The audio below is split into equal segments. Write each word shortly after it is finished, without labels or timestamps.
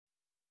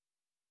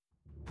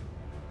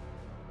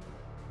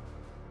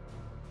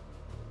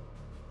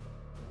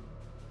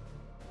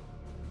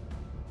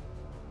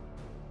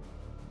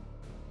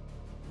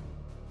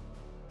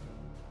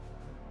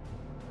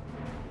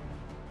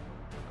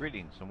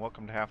Greetings and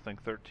welcome to Halfling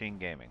 13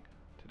 Gaming.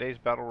 Today's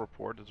battle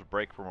report is a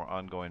break from our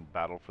ongoing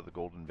battle for the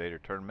Golden Vader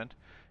tournament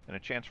and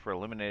a chance for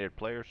eliminated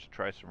players to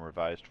try some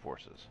revised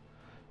forces.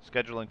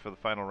 Scheduling for the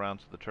final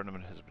rounds of the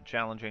tournament has been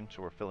challenging,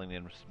 so we're filling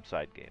in with some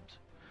side games.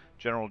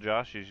 General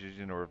Josh is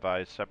using a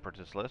revised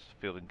Separatist list,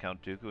 fielding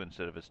Count Dooku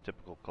instead of his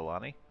typical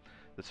Kalani.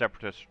 The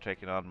Separatists are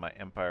taking on my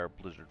Empire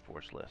Blizzard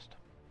Force list.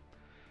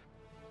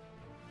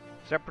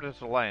 Separatist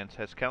Alliance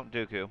has Count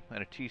Dooku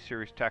and a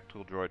T-Series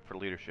tactical droid for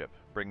leadership,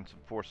 bringing some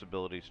force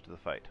abilities to the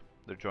fight.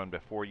 They're joined by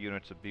 4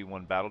 units of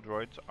B-1 battle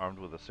droids armed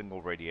with a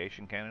single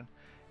radiation cannon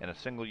and a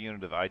single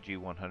unit of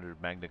IG-100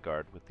 Magna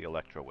Guard with the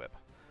Electro Whip.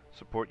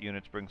 Support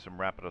units bring some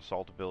rapid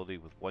assault ability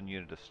with 1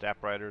 unit of Staff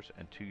Riders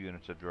and 2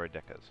 units of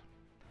Droidekas.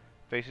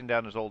 Facing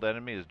down his old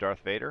enemy is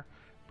Darth Vader,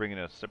 bringing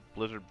a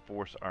Blizzard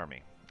Force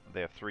army.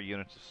 They have 3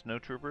 units of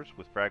Snowtroopers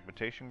with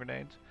fragmentation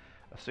grenades,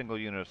 a single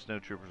unit of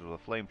Snowtroopers with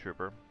a Flame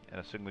Trooper, and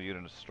a single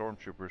unit of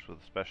Stormtroopers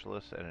with a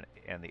Specialist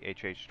and the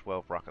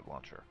HH-12 rocket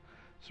launcher.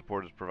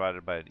 Support is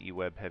provided by an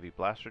E-Web heavy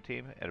blaster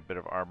team and a bit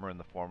of armor in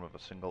the form of a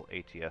single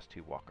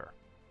AT-ST Walker.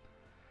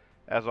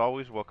 As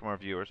always, welcome our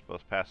viewers,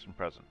 both past and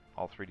present.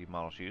 All 3D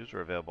models used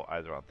are available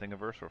either on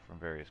Thingiverse or from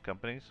various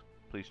companies.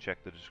 Please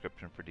check the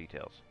description for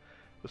details.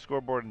 The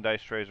scoreboard and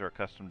dice trays are a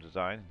custom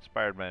design,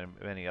 inspired by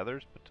many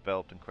others, but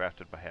developed and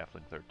crafted by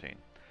Halfling 13.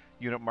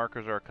 Unit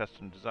markers are a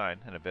custom design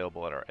and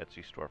available at our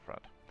Etsy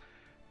storefront.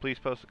 Please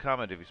post a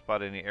comment if you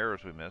spot any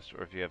errors we missed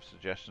or if you have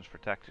suggestions for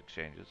tactics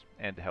changes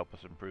and to help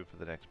us improve for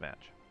the next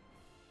match.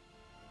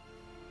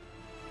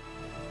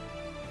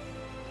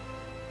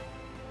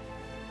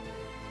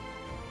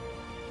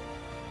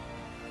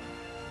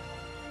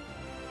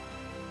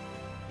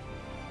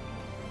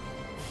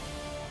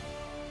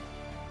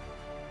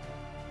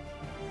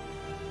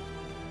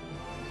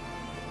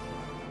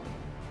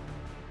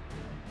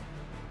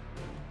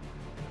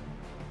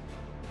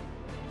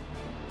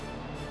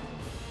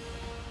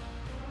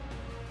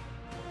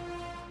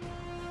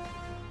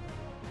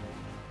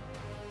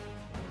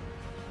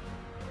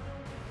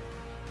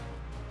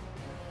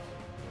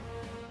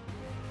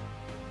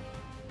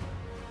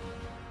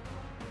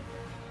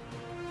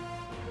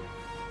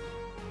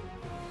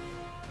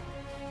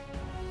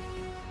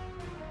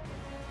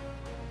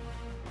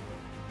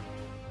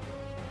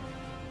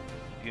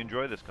 If you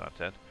enjoy this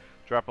content,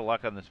 drop a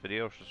like on this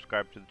video or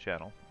subscribe to the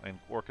channel,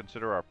 or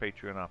consider our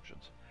Patreon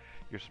options.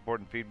 Your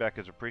support and feedback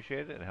is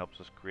appreciated and helps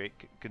us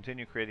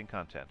continue creating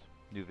content.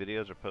 New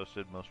videos are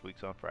posted most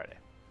weeks on Friday.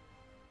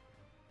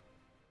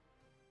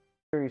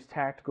 Series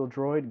tactical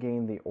droid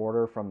gained the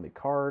order from the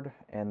card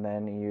and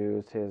then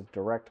used his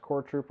direct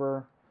core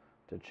trooper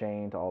to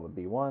chain to all the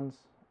B1s,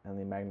 and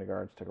the Magna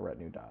Guards took a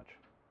retinue dodge.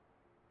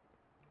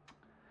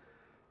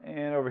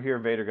 And over here,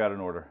 Vader got an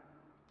order.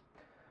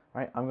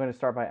 Alright, I'm going to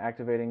start by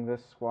activating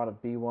this squad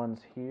of B1s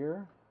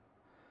here.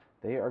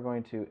 They are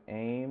going to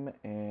aim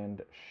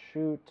and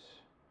shoot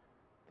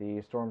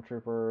the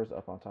Stormtroopers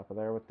up on top of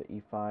there with the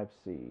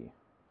E5C.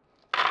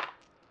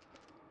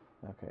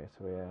 Okay,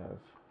 so we have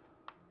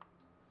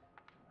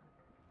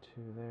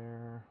 2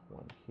 there,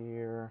 1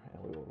 here,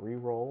 and we will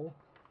re-roll.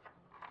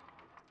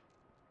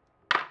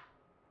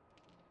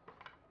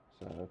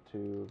 So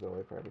 2 go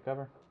away for heavy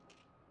cover.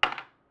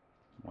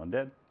 1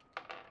 dead.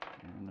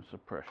 And a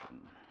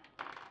suppression.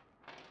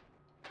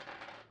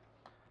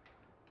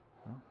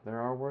 Well, there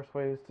are worse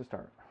ways to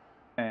start.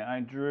 Okay, I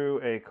drew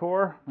a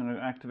core. I'm going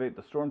to activate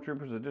the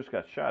Stormtroopers that just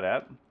got shot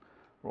at.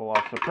 Roll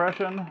off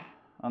suppression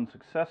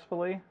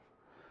unsuccessfully.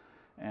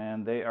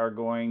 And they are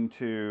going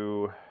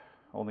to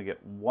only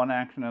get 1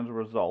 action as a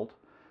result.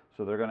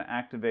 So they're going to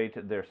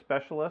activate their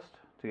Specialist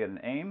to get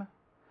an aim,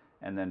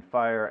 and then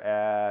fire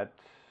at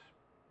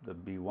the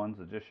B1s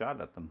that just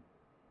shot at them.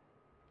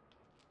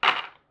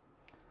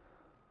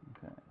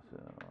 Okay, so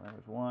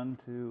there's 1,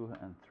 2,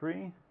 and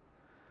 3.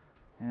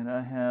 And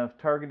I have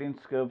targeting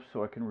scopes,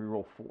 so I can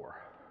reroll 4.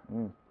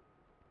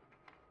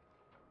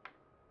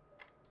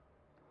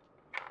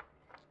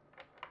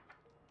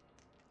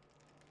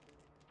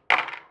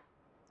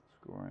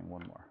 Scoring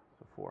 1 more,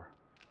 so 4.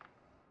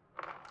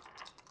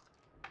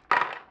 I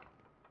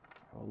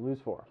will lose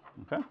 4.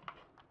 Okay.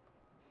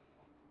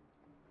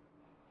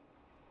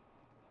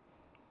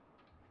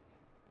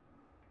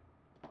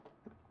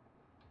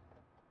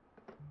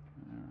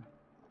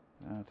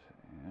 That,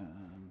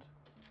 and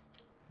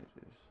it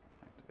is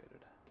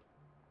activated.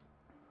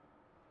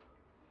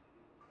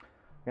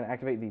 I'm going to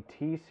activate the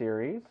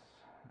T-Series.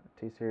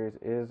 T-Series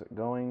is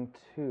going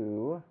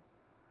to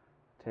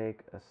take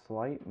a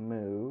slight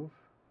move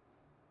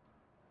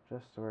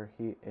just where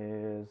he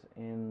is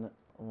in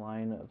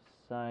line of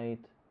sight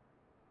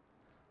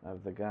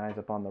of the guys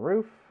up on the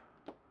roof.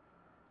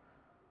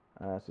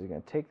 So he's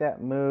going to take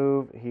that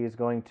move. He's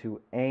going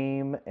to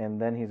aim, and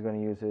then he's going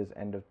to use his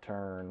end of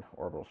turn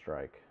orbital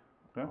strike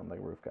on the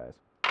roof guys.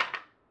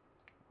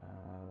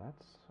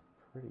 That's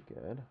pretty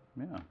good.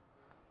 Yeah.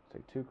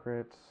 Take 2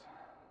 crits.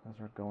 Those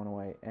are going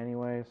away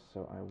anyway,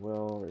 so I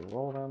will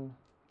re-roll them.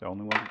 The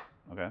only one?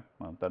 Okay,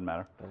 well, doesn't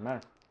matter. Doesn't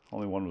matter.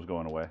 Only 1 was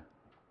going away.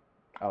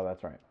 Oh,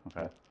 that's right.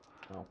 Okay.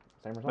 Well,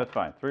 same result. That's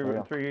fine.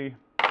 3.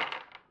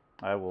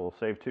 I will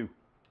save 2.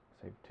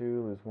 Save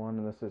 2, lose 1,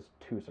 and this is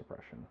 2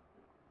 suppression.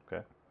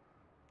 Okay.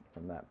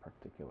 From that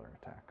particular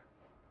attack.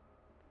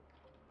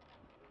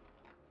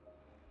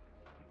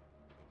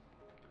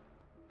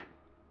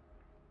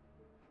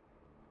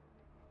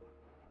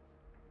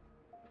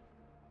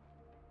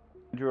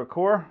 Drew a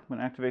core. I'm going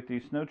to activate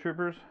these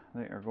snowtroopers.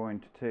 They are going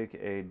to take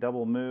a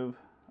double move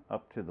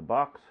up to the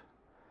box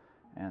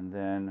and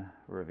then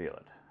reveal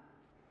it.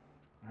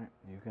 Alright,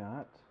 you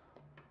got.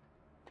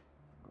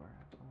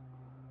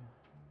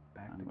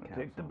 I'm going to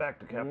take the back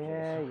to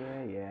capsules.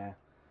 Yeah.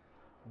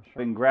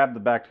 Then grab the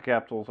back to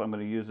capsules. I'm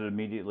going to use it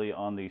immediately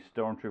on the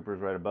stormtroopers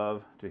right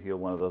above to heal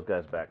one of those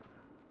guys back.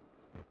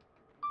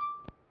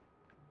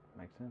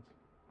 Makes sense.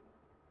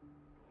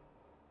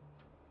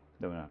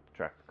 Then we don't have to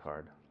track the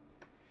card.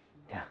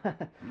 Yeah,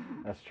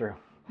 that's true.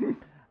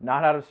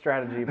 Not out of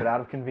strategy, but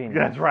out of convenience.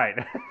 That's right.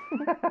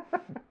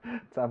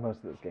 That's how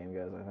most of this game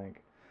goes, I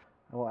think.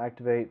 I will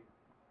activate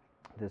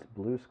this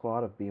blue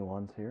squad of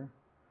B1s here.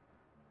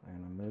 I'm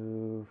going to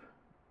move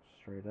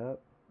straight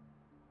up.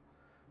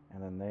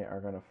 And then they are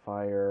going to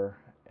fire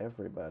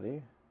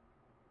everybody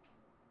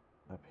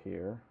up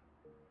here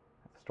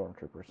at the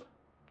stormtroopers.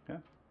 Okay.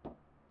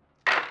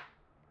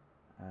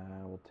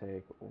 We'll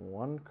take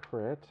 1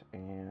 crit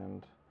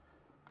and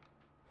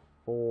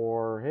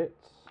 4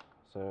 hits.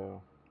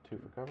 So 2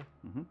 for cover.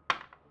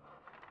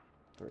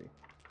 3.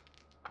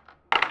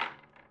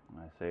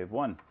 I save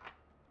 1.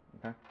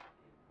 Okay.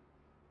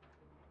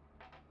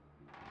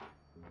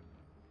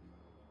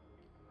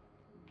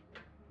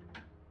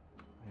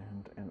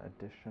 And an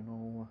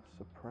additional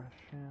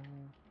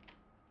suppression.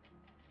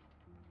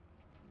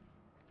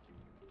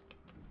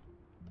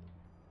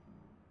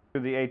 To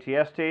the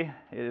ATST,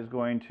 it is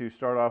going to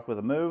start off with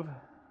a move.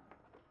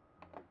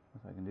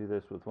 If I can do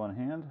this with one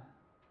hand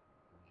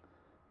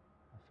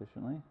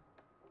efficiently.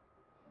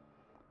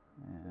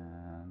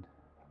 And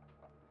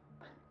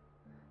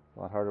it's a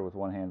lot harder with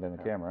one hand than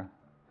the camera.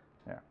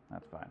 There,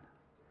 that's fine.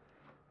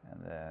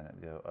 And then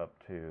go up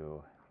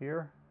to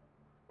here.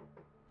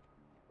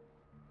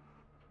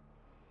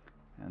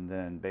 And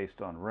then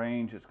based on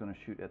range, it's going to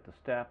shoot at the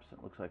steps.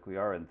 It looks like we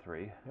are in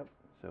 3. Yep.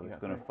 So it's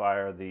going to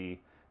fire the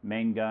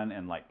main gun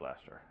and light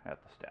blaster at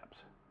the steps.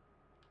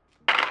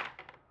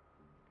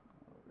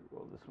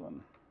 Roll this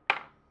one.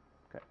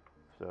 Okay.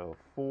 So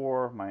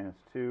 4 minus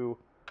 2,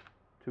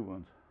 2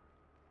 wounds.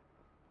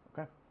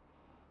 Okay.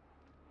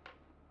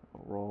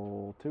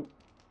 Roll 2.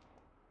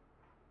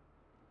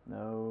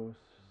 No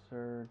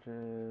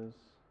surges.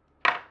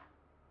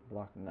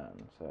 Block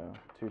none. So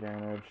 2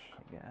 damage,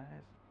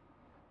 guys.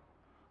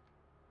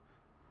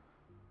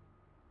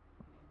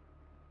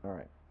 All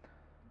right.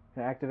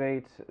 Can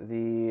activate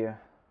the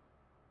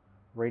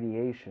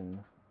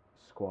radiation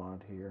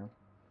squad here.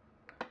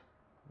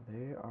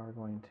 They are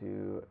going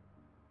to,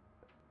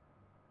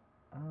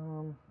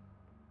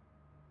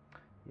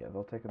 yeah,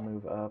 they'll take a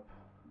move up.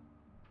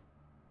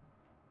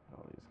 Get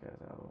all these guys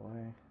out of the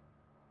way.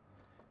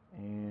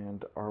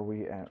 And are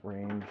we at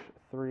range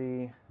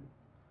 3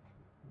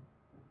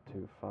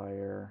 to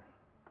fire?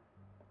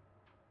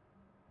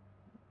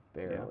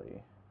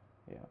 Barely.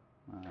 Yeah.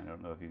 I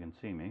don't know if you can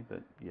see me,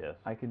 but yes.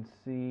 I can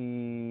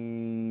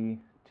see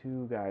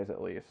 2 guys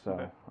at least, so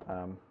okay.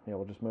 Yeah,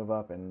 we'll just move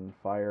up and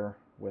fire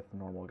with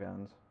normal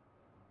guns.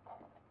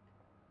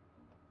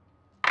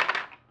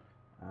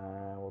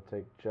 We'll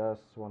take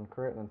just 1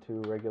 crit and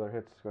then 2 regular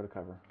hits to go to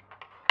cover.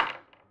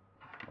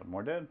 1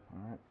 more dead. All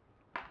right.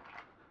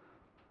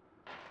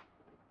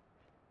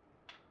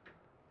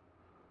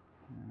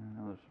 And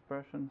another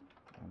suppression.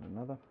 And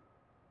another.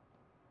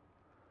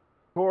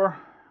 4.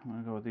 I'm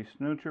going to go with these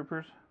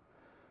snowtroopers.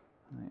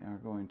 They are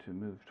going to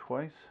move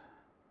twice.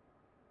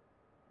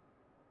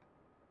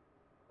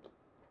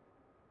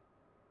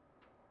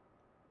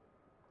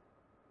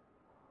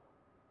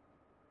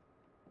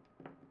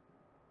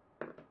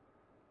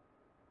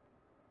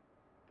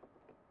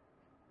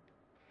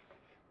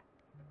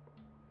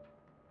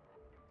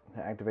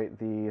 Activate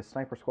the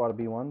sniper squad of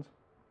B1s.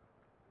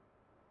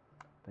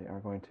 They are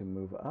going to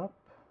move up.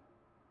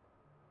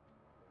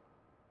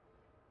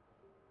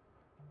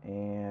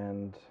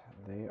 And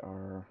they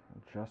are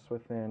just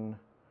within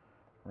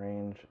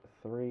range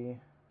 3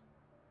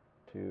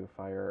 to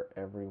fire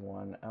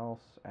everyone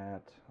else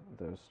at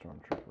those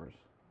stormtroopers.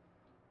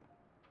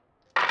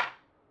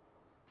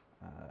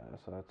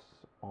 So that's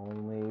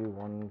only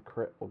 1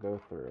 crit will go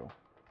through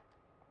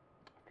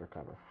after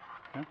cover.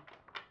 Okay.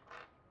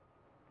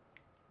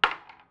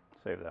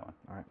 Save that one.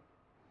 All right.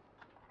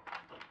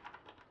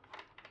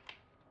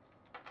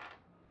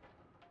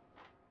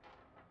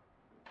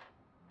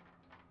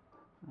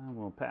 And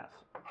we'll pass.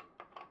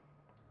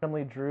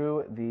 Randomly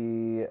drew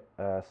the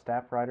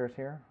staff riders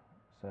here,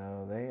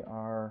 so they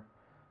are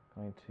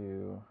going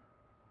to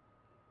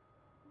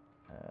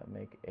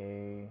make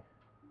a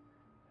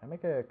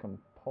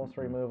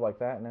compulsory move like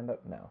that and end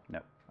up no.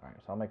 No. All right,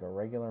 so I'll make a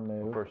regular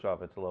move. Well, first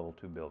off, it's a level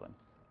 2 building.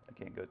 I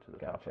can't go to the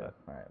top side.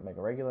 All right, make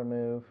a regular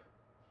move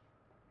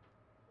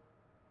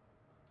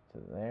to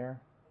there,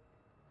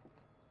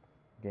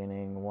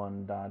 gaining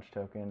 1 dodge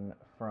token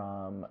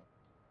from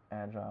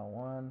Agile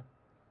 1.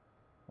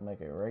 We'll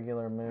make a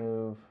regular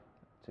move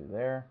to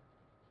there.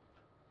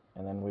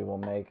 And then we will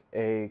make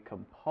a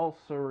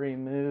compulsory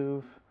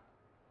move.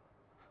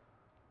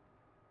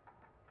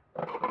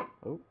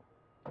 Oh.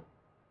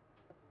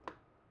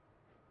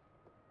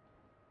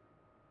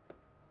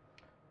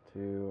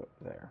 To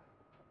there.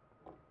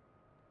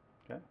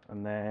 Okay.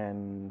 And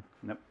then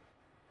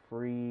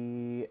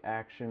free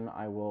action,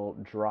 I will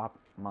drop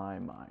my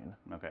mine.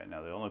 Okay,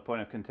 now the only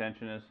point of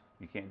contention is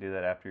you can't do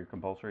that after your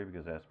compulsory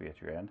because it has to be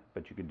at your end,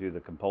 but you could do the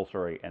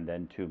compulsory and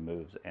then 2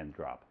 moves and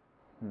drop.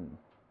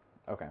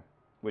 Okay.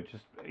 Which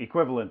is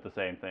equivalent, the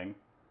same thing.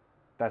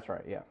 That's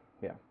right, yeah.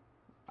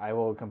 I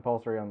will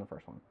compulsory on the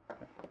first one.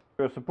 Okay.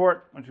 So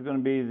support, which is going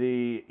to be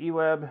the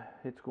E-Web,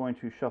 it's going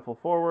to shuffle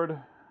forward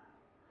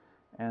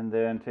and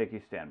then take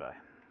a standby.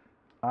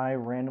 I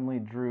randomly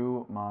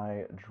drew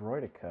my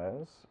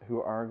Droidicas,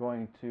 who are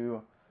going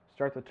to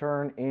start the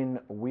turn in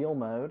wheel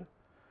mode,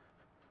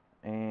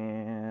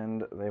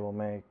 and they will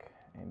make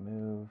a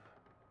move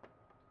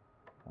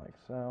like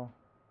so,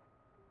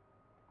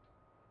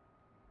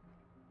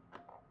 to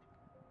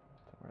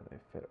where they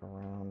fit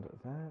around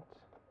that.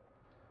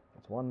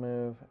 That's one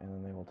move, and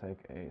then they will take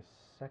a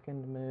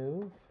second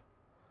move.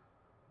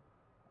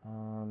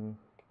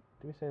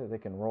 Do we say that they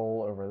can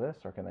roll over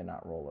this, or can they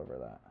not roll over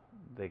that?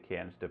 They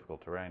can. It's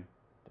difficult terrain.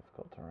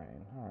 Difficult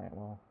terrain. All right,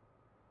 well,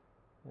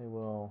 they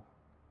will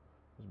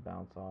just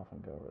bounce off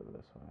and go over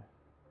this way.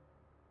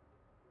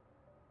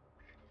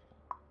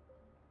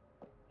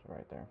 So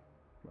right there.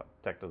 Well,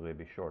 technically it'd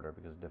be shorter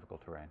because it's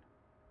difficult terrain.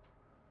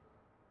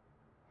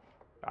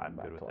 I'm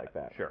Back good with to like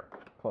that. Sure.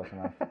 Close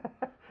enough.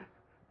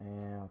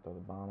 And I'll throw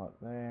the bomb up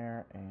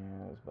there,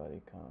 and his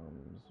buddy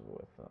comes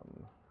with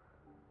them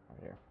right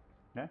here.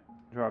 Okay.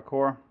 Draw a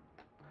core.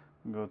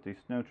 We'll go with these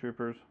snow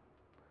troopers.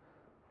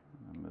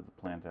 And move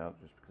the plant out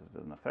just because it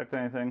doesn't affect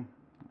anything.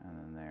 And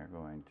then they're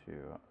going to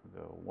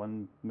go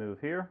 1 move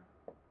here.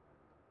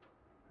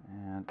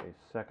 And a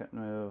second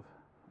move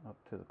up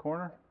to the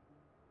corner.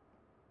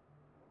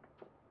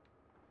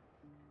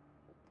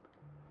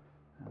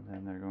 And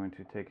then they're going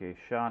to take a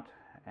shot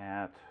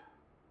at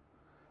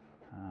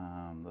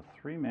the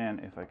 3-man,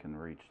 if I can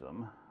reach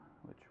them,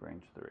 which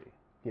range 3.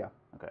 Yeah.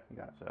 Okay. You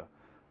got it. So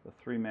the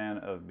 3-man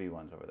of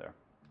B1's over there.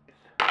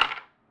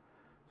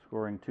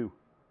 Scoring 2.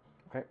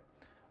 Okay.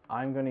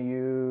 I'm going to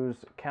use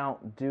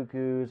Count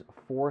Dooku's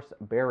Force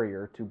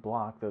Barrier to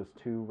block those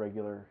 2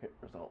 regular hit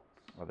results.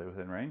 Are they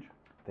within range?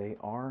 They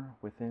are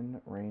within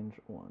range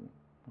 1.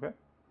 Okay.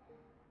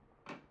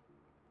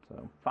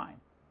 So Fine.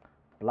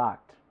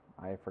 blocked.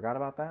 I forgot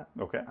about that.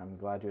 Okay. I'm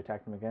glad you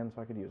attacked him again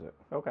so I could use it.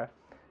 Okay.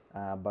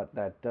 But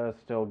that does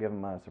still give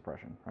him a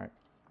suppression, right?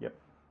 Yep.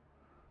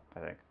 I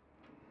think.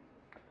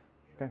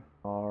 Okay.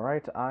 All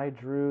right. I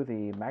drew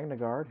the Magna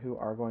Guard, who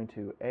are going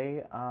to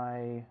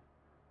AI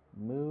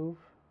move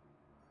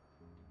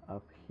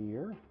up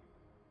here.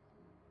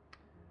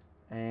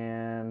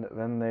 And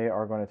then they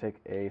are going to take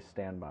a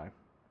standby.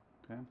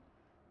 Okay.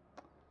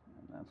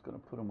 And that's going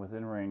to put them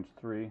within range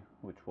 3,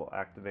 which will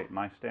activate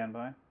my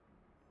standby.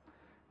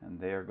 And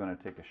they are going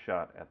to take a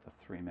shot at the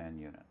 3-man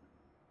unit.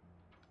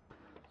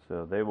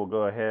 So they will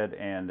go ahead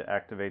and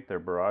activate their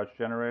barrage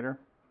generator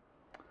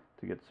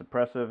to get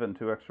suppressive and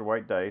 2 extra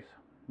white dice.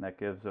 And that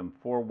gives them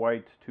 4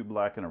 white, 2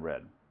 black, and a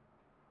red.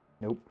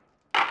 Nope.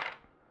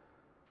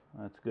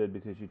 That's good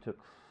because you took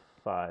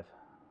 5.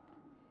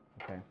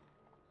 Okay.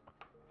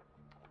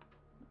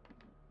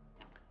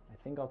 I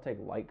think I'll take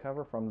light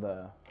cover from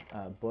the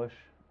bush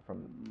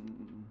from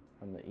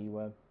the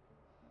E-Web.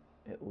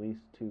 At least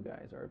 2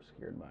 guys are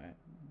obscured by it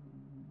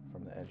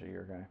from the edge of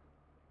your guy.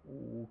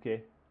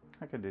 Okay.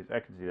 I could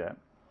see that.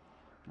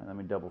 And let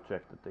me double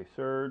check that they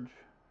surge.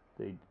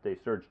 They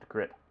surge to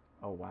crit.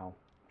 Oh wow.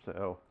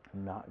 So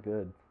Not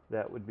good.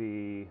 that would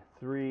be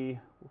 3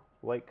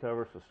 light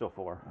cover, so still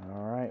 4.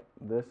 All right.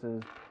 This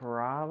is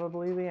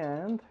probably the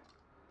end.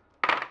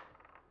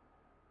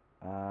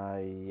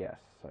 Yes.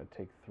 I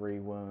take 3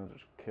 wounds,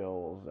 which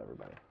kills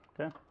everybody.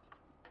 Okay.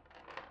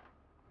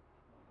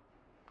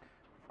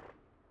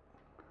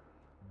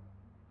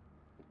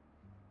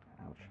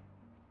 Ouch.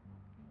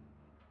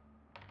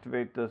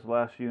 Activate this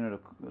last unit of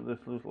this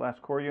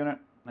last core unit.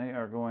 They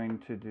are going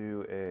to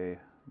do a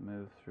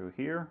move through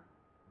here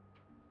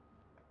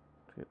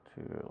to get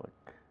to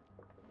like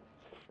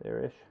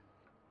there-ish.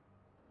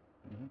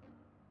 And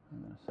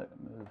then a second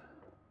move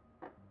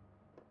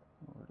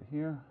over to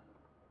here.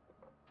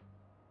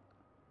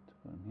 To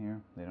put them here.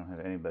 They don't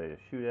have anybody to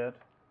shoot at,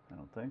 I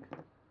don't think.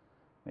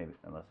 Maybe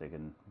unless they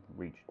can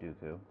reach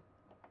Dooku.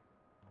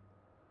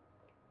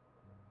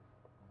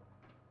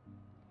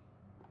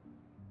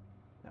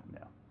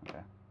 No.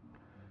 Okay.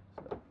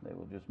 So they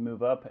will just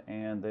move up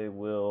and they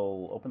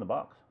will open the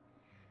box.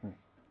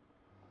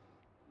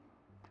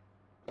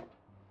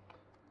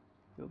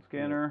 Field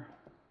scanner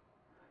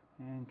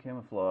and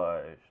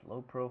camouflage.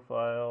 Low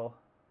profile.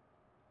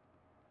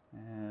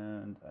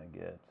 And I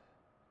get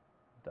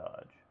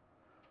dodge.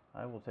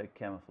 I will take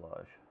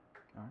camouflage.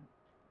 All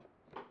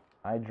right.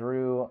 I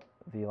drew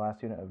the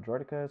last unit of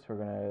Droidicas, who are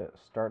going to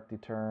start the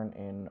turn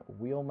in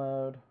wheel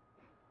mode.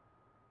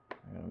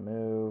 I'm going to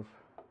move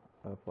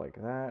up like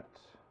that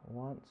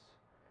once,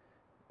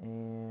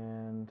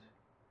 and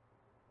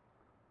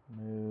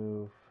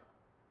move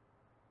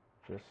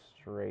just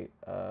straight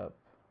up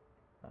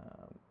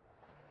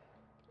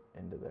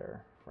into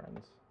their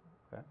friends,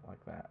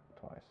 like that,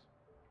 twice.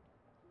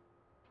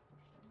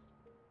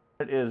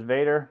 It is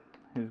Vader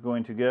who's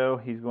going to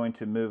go. He's going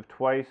to move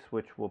twice,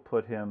 which will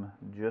put him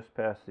just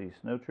past these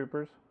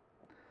snowtroopers.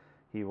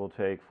 He will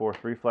take force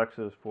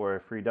reflexes for a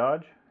free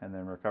dodge, and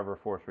then recover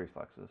force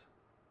reflexes.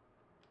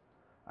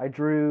 I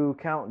drew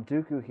Count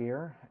Dooku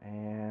here,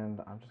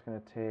 and I'm just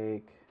going to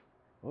take,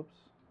 whoops,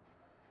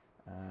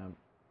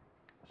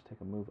 just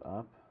take a move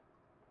up,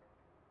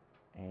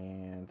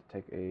 and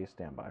take a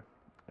standby.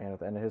 And at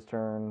the end of his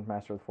turn,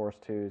 Master of the Force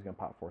 2 is going to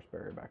pop Force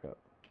Barrier back up.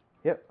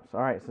 Yep, so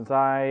alright, since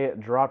I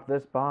dropped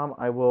this bomb,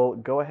 I will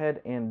go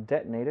ahead and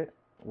detonate it,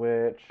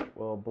 which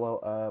will blow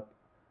up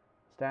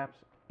Staps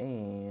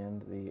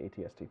and the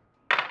ATST.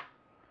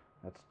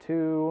 That's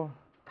 2.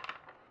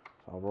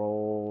 So I'll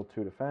roll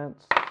 2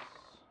 defense.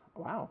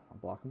 Wow, I'm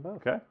blocking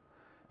both. Okay.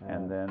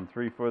 And then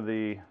 3 for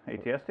the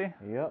ATST?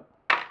 Yep.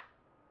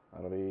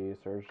 That'll be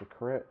surge to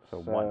crit. So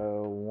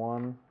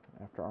 1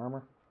 after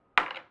armor.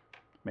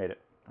 Made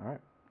it.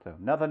 Alright. So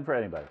nothing for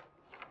anybody.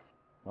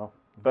 Well,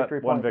 but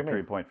victory one point for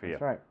victory me. point for you.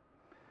 That's right.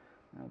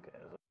 Okay.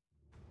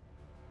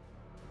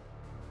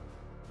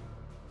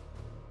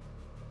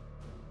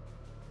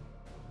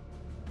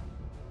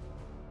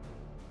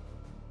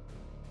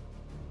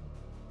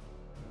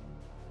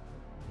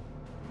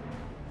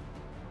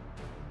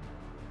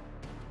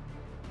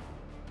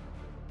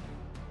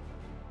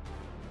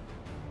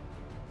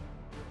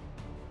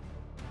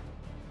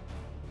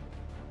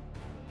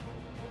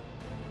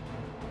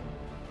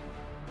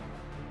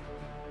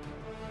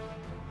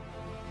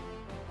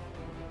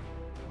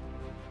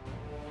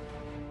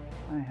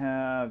 I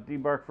have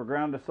debark for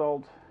ground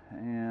assault,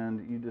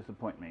 and you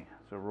disappoint me.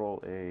 So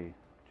roll a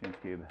chance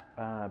cube.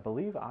 I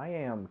believe I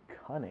am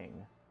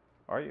cunning.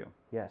 Are you?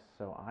 Yes,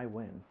 so I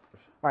win.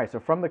 Alright, so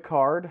from the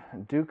card,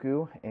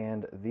 Dooku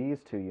and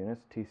these 2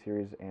 units,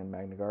 T-Series and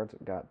Magna Guards,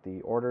 got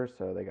the orders,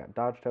 so they got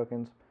dodge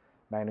tokens.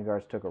 Magna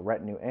Guards took a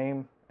retinue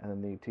aim, and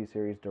then the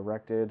T-Series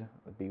directed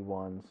the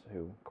B1s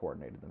who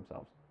coordinated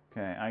themselves.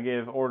 Okay, I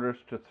gave orders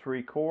to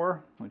 3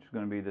 corps, which is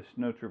going to be the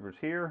snowtroopers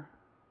here,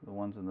 the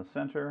ones in the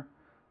center,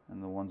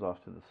 and the ones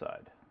off to the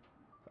side.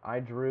 I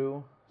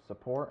drew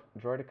support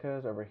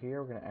droidicas over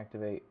here. We're going to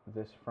activate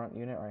this front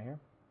unit right here.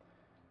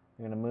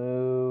 We're going to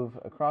move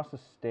across the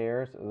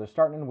stairs. They're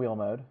starting in wheel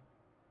mode.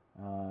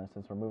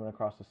 Since we're moving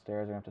across the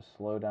stairs, we're going to have to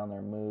slow down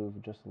their move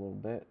just a little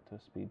bit to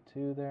speed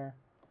 2 there.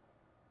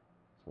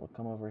 So we'll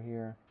come over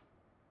here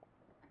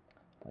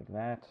like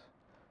that,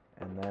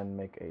 and then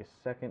make a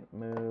second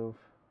move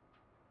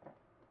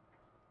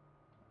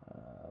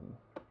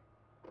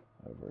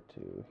over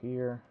to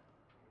here,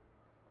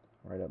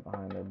 right up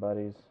behind their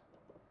buddies,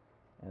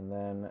 and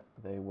then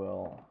they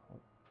will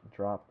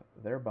drop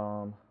their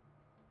bomb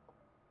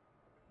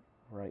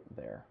right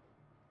there.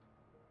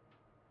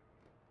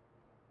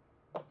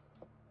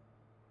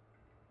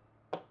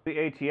 The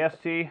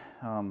ATST,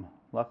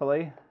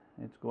 luckily,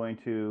 it's going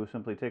to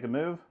simply take a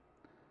move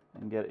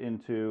and get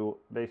into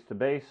base to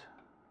base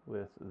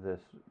with this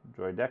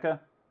droideca,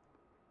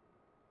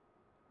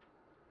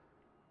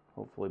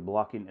 hopefully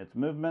blocking its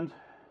movement,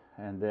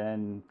 and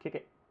then kick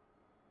it.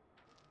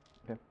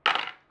 Okay.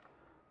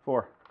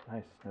 4.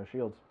 Nice, no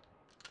shields.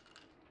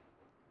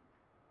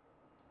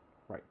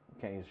 Right,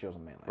 can't use shields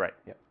on melee. Right.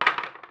 Yep.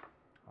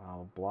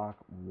 I'll block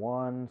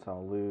 1, so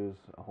I'll lose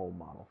a whole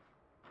model.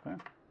 Okay.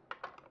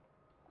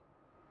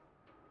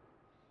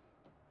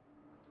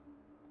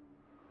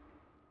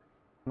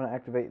 I'm going to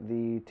activate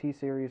the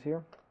T-Series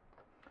here.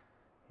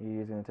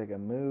 He's going to take a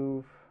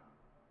move,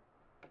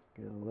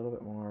 get a little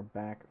bit more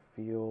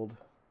backfield,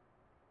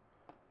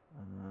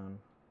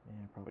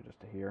 yeah, probably just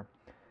to here.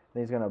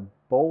 Then he's going to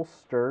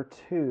bolster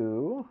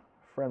 2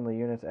 friendly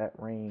units at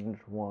range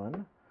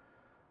 1.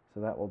 So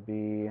that will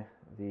be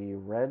the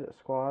red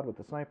squad with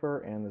the sniper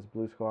and this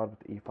blue squad with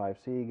the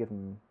E5C. Give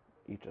them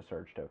each a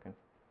surge token.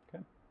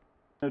 Okay.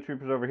 No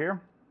troopers over here.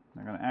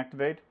 They're going to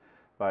activate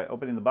by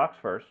opening the box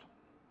first,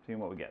 seeing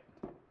what we get.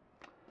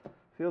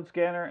 Field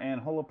scanner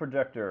and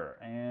holoprojector,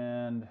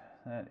 and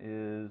that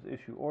is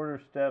issue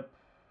order step.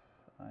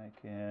 I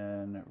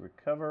can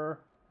recover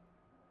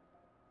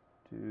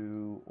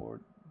to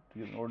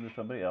give an order to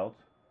somebody else.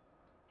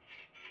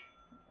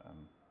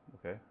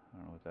 Okay, I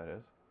don't know what that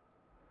is.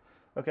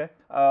 Okay,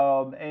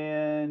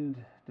 and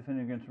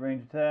defending against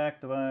range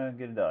attack. Do I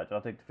get a dodge?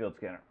 I'll take the field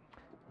scanner.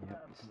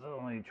 Yep. That's the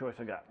only choice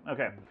I got.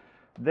 Okay,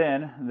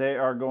 then they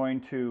are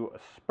going to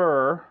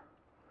spur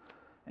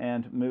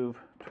and move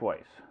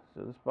twice.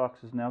 So this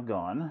box is now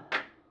gone.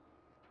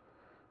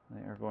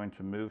 They are going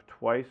to move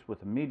twice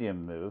with a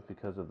medium move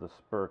because of the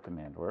spur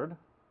command word.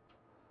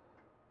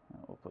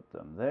 And we'll put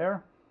them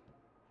there.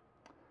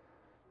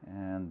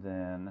 And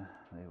then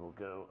they will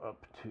go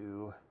up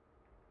to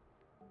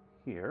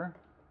here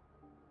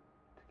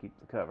to keep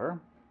the cover.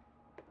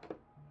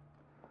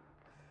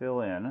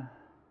 Fill in.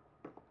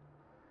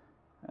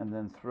 and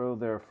then throw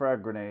their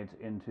frag grenades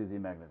into the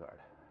Magna Guard.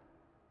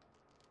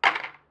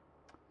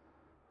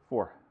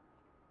 4.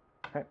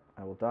 Okay,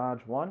 I will dodge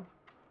 1. I'll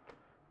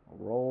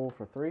roll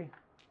for 3.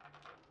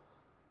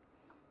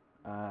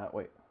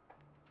 Wait.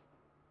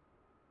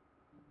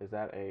 Is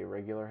that a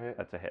regular hit?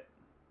 That's a hit.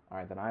 All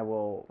right, then I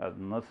will.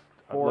 Unless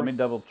force... let me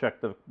double check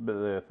the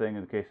thing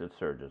in case it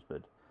surges,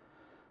 but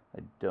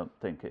I don't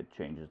think it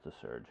changes the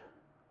surge.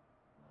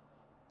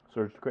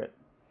 Surge to crit.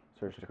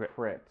 Surge to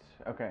crit.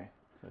 Okay.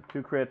 So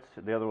 2 crits.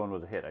 The other one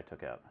was a hit I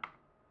took out.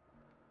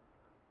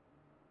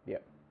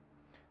 Yep.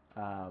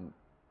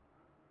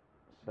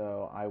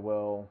 So I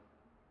will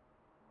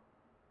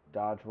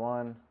dodge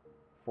 1,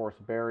 force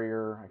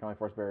barrier. I can only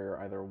force barrier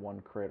either 1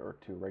 crit or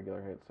 2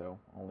 regular hits, so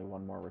only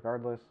 1 more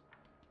regardless,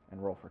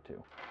 and roll for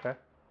 2. Okay.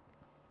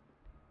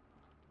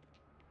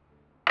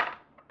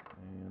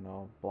 And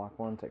I'll block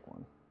 1, take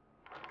 1.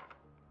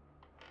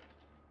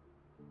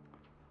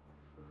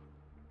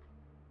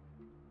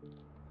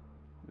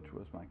 Which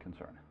was my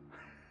concern.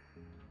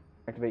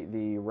 Activate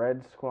the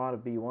red squad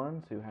of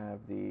B1s who have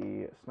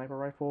the sniper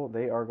rifle.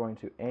 They are going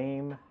to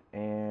aim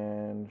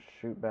and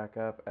shoot back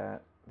up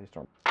at the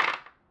storm.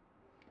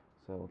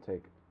 So we'll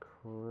take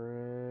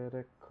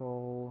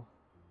critical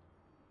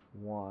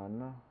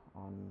 1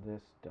 on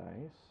this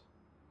dice.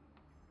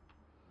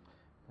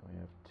 And we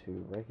have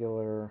 2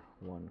 regular,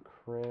 1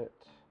 crit.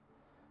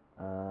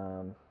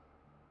 I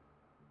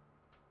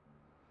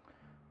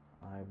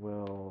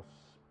will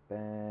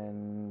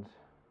spend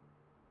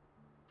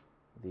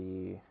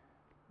the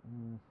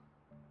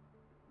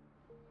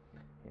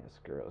yeah,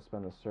 screw it. Let's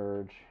spend the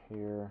surge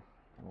here,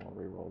 and we'll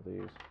re-roll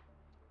these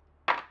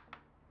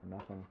for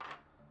nothing.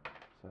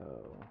 So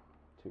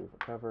 2 for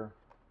cover.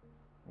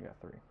 We got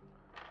 3.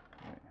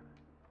 Right.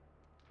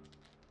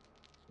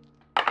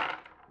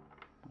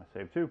 I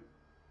saved 2.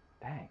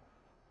 Dang.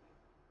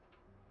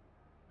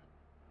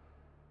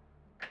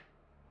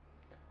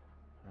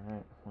 All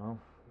right. Well,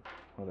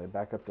 will they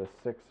back up to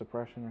 6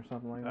 suppression or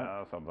something like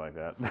that? Something like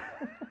that.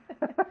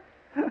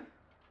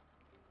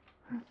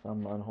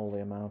 Some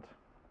unholy amount.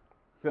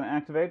 It's going to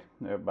activate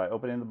by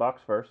opening the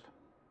box first.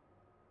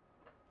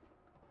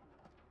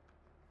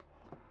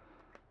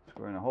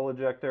 Screwing a hole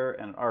ejector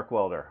and an arc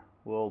welder.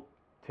 We'll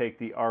take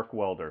the arc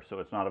welder so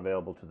it's not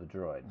available to the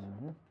droids.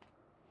 Mm-hmm.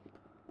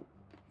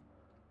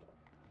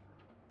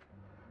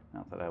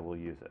 Not that I will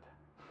use it.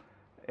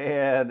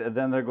 And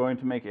then they're going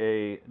to make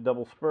a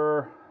double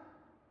spur,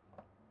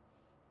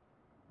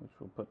 which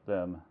will put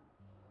them,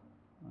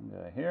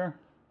 1 guy here,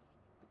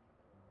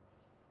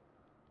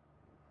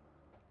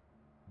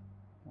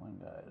 1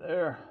 guy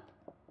there.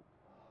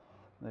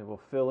 They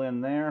will fill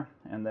in there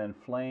and then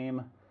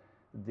flame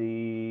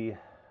the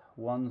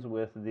ones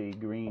with the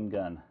green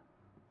gun.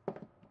 The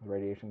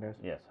radiation guys?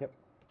 Yes. Yep.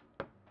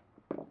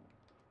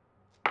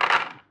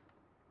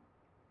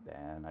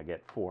 And I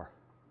get 4.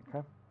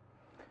 Okay.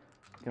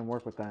 You can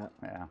work with that.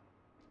 Yeah.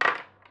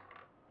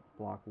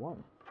 Block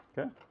 1.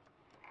 Okay.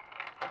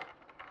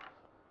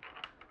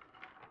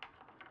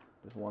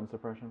 Just 1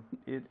 suppression?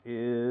 It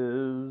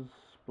is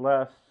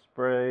blast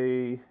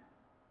spray.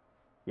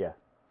 Yeah.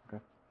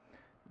 Okay.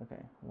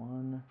 Okay.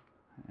 1.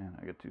 And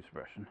I get 2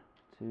 suppression.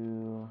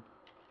 2.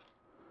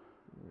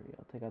 3.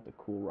 I'll take out the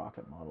cool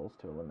rocket models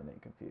to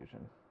eliminate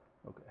confusion.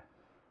 Okay.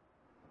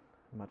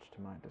 Much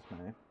to my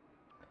dismay.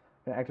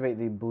 I'm going to activate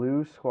the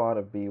blue squad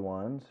of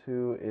B1s,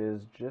 who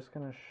is just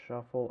going to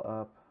shuffle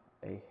up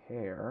a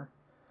hair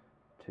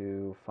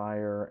to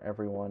fire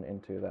everyone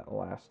into that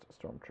last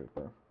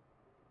stormtrooper.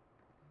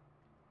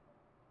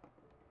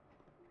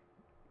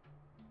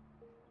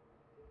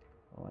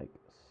 Like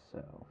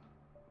so.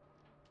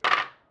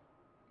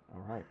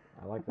 Alright,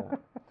 I like that.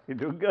 You're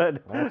doing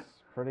good.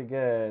 That's pretty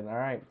good.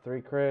 Alright,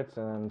 3 crits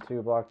and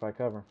 2 blocked by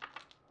cover.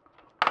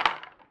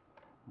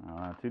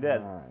 2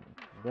 dead. Alright,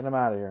 get him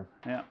out of here.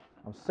 Yeah.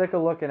 I'm sick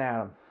of looking at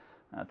him.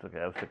 That's okay.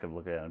 I was sick of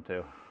looking at him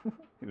too.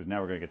 He was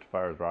never going to get to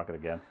fire his rocket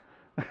again.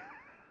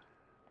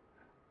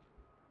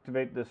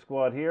 Activate this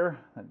squad here.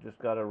 That just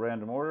got a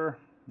random order.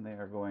 They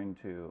are going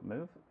to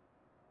move.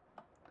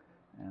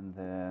 And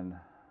then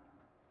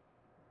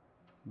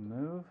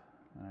move.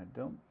 And I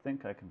don't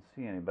think I can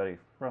see anybody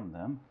from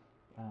them.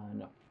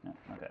 No. Yeah,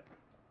 okay.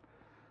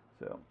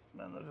 So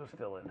then they'll just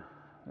fill in.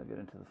 They'll get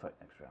into the fight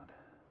next round.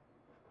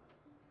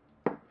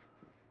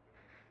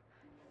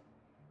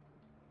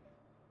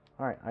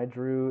 Alright, I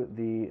drew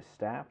the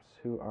Staps,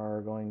 who are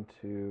going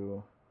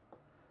to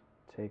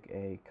take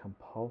a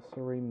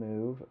compulsory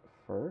move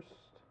first.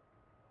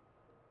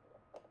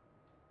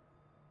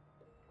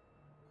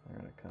 They're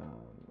going to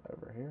come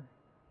over here.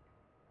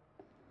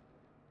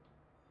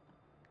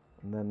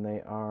 And then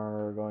they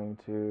are going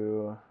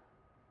to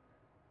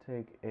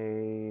take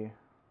a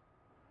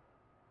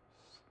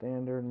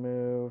standard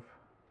move,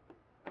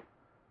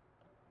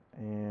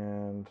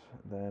 and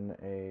then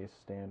a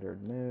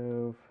standard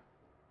move,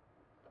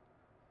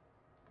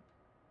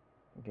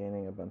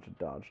 gaining a bunch of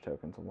dodge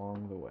tokens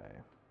along the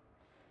way.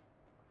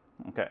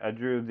 Okay, I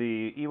drew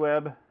the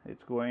E-Web.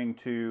 It's going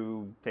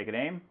to take an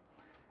aim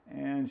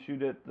and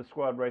shoot at the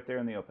squad right there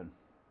in the open.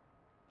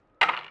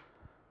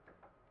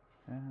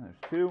 And there's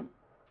 2.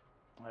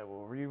 I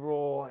will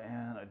re-roll,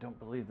 and I don't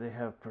believe they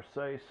have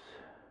precise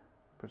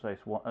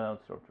one.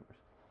 Stormtroopers.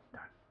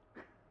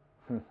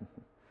 Darn.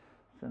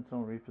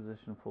 Sentinel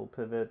reposition, full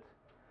pivot.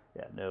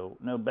 Yeah,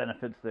 no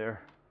benefits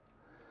there.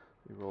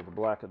 Re-roll the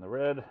black and the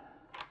red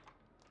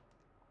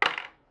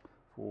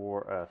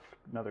for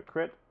another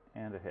crit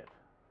and a hit.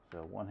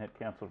 So 1 hit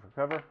canceled for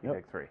cover. You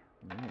take 3.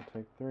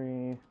 Take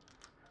 3.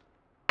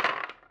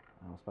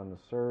 I'll spend the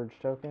surge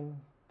token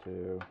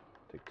to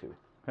take 2.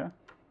 Okay.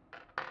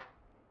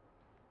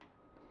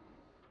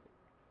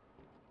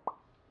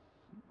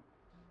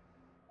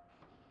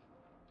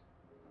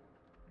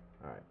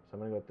 Alright, so I'm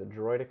going to go with the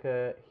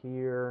Droideka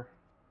here.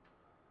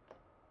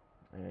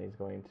 And he's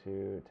going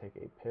to take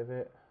a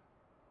pivot.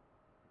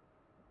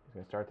 He's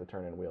going to start the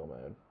turn in wheel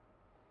mode.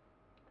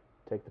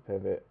 Take the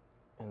pivot,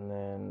 and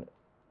then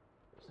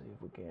see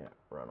if we can't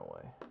run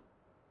away.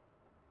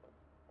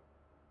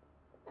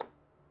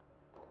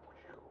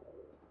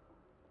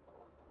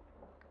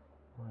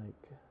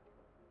 Like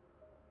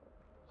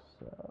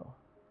so.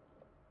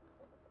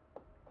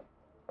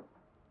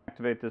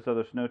 Activate this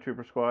other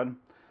snowtrooper squad.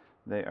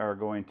 They are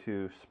going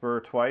to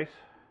spur twice,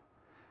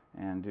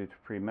 and due to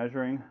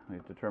pre-measuring,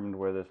 we've determined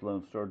where this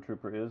lone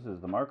stormtrooper is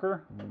the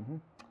marker.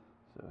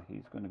 So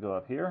he's going to go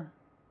up here,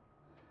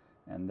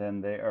 and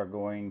then they are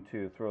going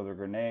to throw their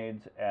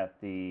grenades at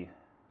the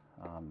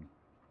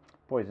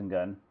poison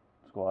gun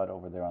squad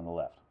over there on the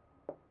left.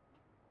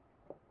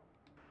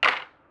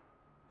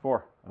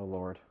 4. Oh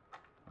Lord.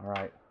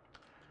 Alright.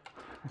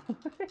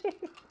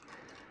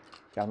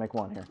 Gotta make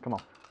 1 here. Come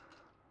on.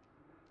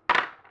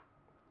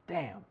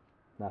 Damn.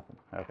 Nothing.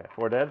 Okay,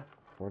 4 dead?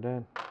 4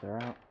 dead.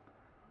 They're out.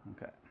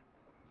 Okay.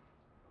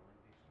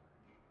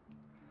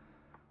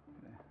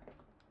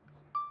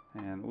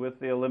 And with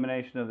the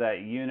elimination of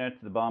that unit,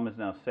 the bomb is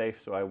now safe,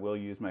 so I will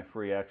use my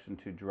free action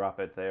to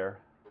drop it there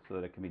so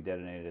that it can be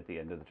detonated at the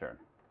end of the turn.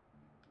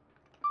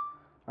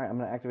 Alright, I'm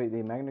going to activate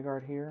the Magna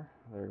Guard here.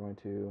 They're going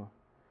to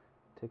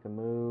take a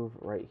move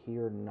right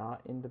here,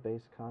 not into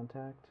base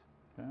contact.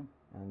 Okay.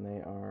 And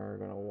they are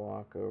going to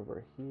walk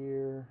over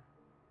here.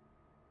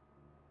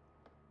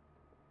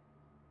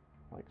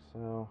 Like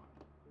so.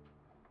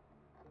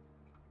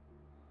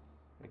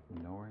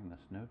 Ignoring the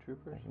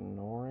snowtroopers?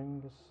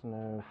 Ignoring the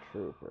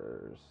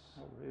snowtroopers.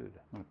 How rude.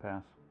 I'm going to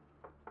pass.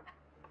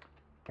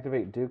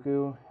 Activate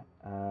Dooku.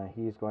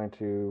 He's going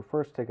to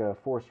first take a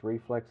Force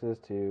Reflexes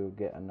to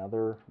get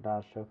another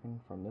dodge token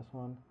from this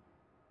one.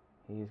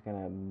 He's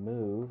going to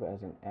move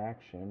as an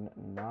action,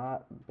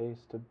 not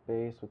base to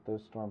base with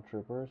those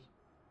stormtroopers,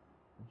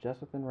 just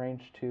within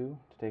range 2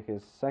 to take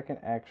his second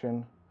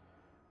action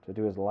to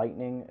do his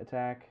lightning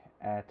attack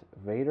at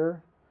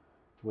Vader,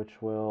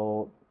 which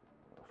will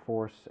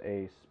force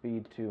a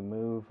speed 2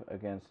 move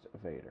against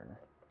Vader.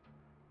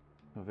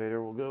 So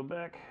Vader will go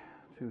back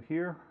to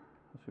here,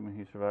 assuming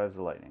he survives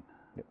the lightning.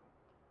 Yep.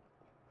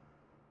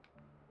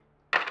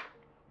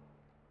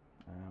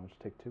 We'll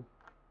just take 2.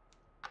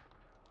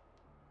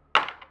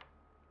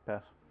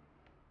 Pass.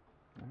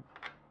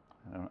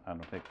 Right. I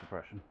don't take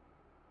suppression.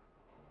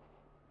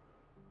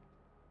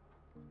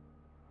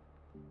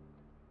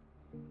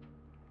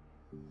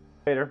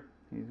 Vader,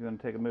 he's going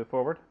to take a move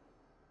forward.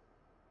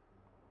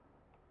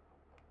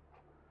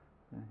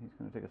 And he's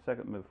going to take a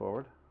second move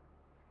forward.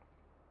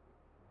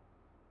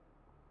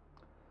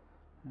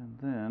 And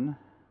then,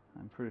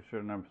 I'm pretty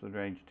certain I'm within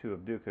range 2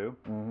 of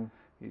Dooku.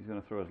 He's going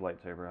to throw his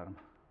lightsaber at him.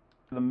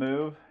 The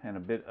move and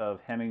a bit of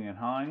hemming and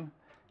hawing.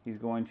 He's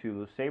going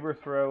to saber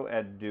throw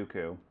at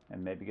Dooku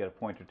and maybe get a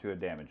point or 2 of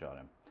damage on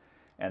him.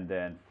 And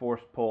then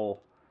force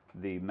pull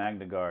the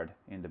Magna Guard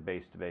into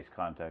base-to-base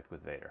contact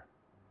with Vader.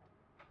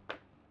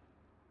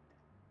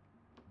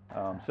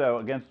 So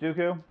against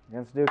Dooku?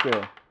 Against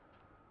Dooku.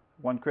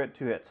 1 crit,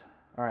 2 hits.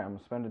 Alright, I'm going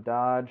to spend a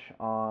dodge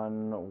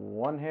on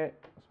 1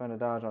 hit, spend a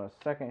dodge on a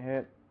second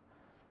hit.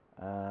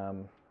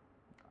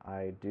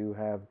 I do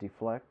have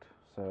deflect,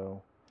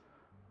 so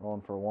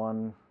rolling for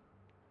 1.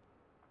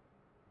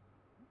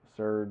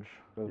 Surge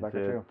goes back to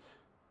 2.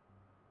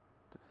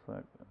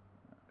 Deflect.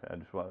 Okay,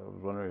 I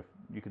was wondering if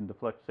you can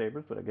deflect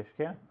sabers, but I guess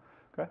you can.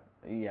 Okay.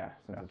 Yeah,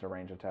 since it's a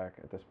range attack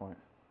at this point.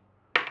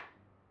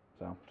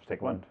 So just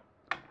Take 1.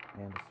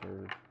 And a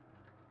surge.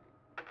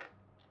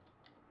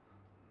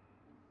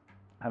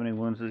 How many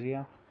wounds does he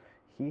have?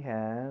 He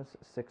has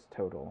 6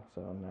 total,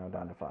 so I'm now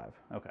down to 5.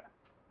 Okay.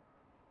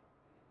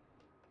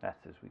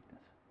 That's his weakness.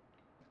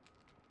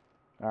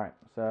 Alright,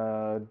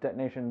 so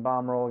detonation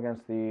bomb roll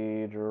against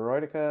the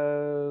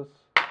droidekas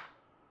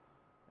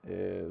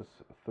is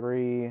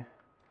 3.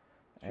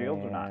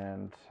 Shields or not?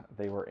 And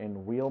they were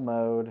in wheel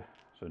mode.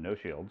 So no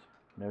shields.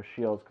 No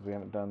shields because we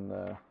haven't done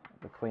the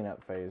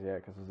cleanup phase yet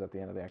because this is at the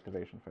end of the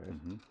activation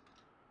phase.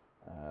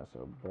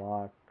 So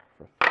block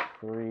for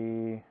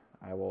 3.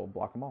 I will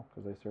block them all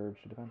because they surge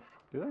to defend.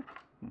 Do they?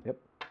 Yep.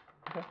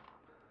 Okay.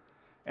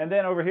 And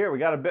then over here we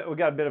got a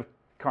bit of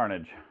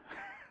carnage.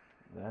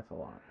 That's a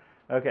lot.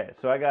 Okay,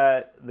 so I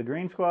got the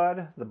green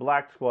squad, the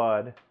black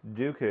squad,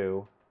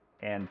 Dooku,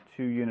 and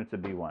 2 units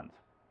of B1s.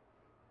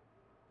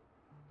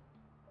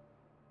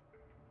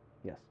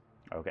 Yes.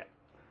 Okay.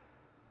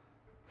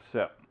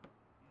 So,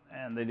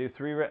 and they do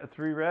three red.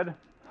 3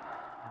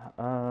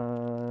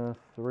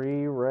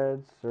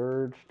 red,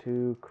 surge,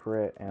 2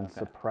 crit, and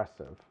Okay.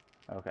 suppressive.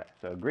 Okay,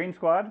 so green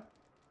squad,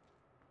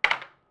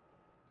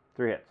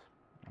 3 hits.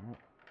 All right.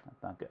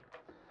 That's not good.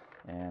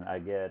 And I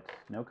get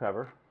no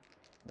cover.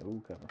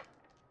 No cover.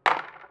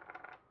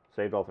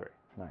 Saved all 3.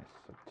 Nice.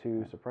 So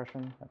 2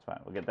 suppression. That's fine.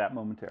 We'll get that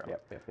momentarily.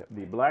 Yep.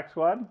 The black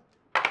squad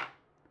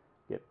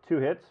get 2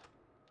 hits.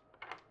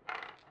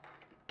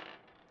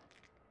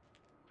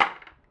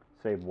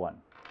 Save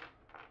 1.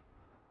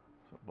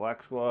 So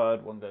black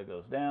squad, 1 guy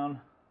goes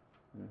down.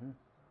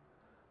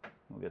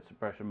 We'll get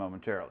suppression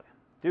momentarily.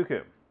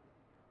 Dooku.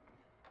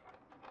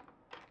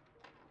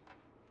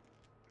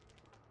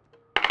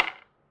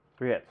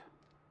 3 hits.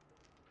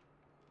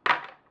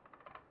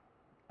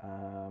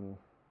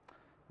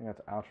 I think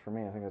that's ouch for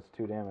me. I think that's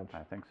 2 damage.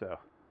 I think so.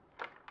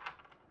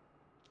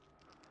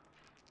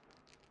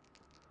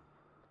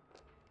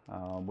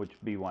 Which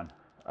B1?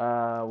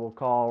 We'll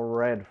call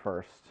red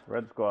first.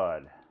 Red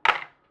squad.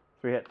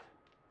 3 hits.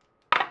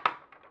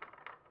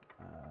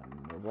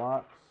 No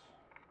blocks.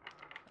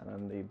 And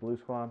then the blue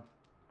squad.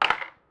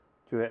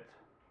 2 hits.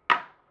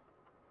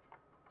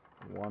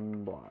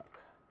 1 block.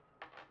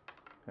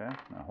 Okay,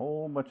 and a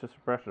whole bunch of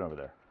suppression over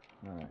there.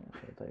 Alright, so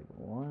we'll take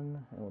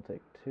 1, and we'll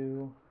take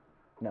 2.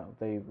 No,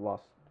 they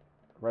lost.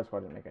 Red squad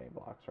didn't make any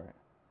blocks,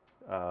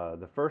 right?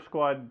 The first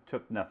squad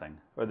took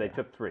nothing, or they Yeah.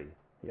 took 3.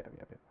 Yep.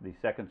 The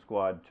second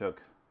squad took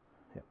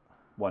Yep.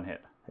 1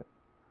 hit. Yep.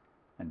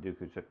 And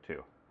Dooku took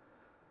 2.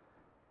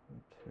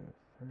 1, 2,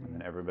 3. And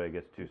then everybody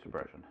gets 2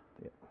 suppression.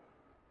 Yep.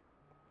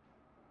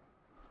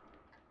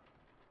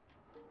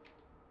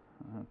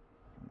 Alright,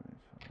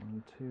 so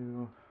 1,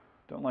 2.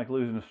 Don't like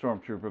losing a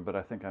stormtrooper, but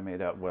I think I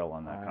made out well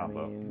on that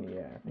combo. I mean,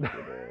 yeah, I think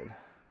you did.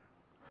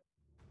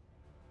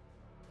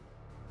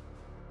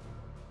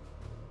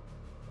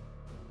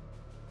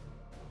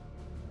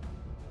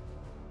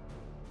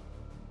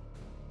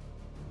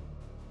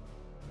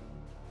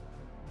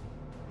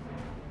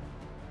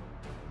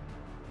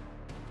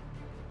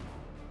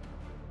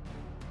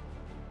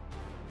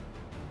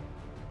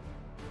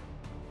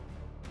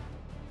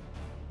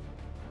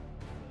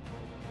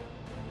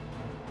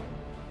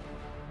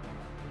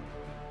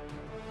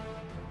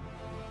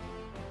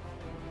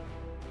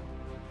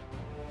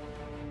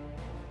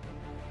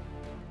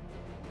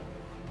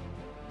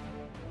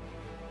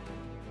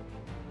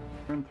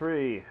 Turn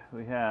 3,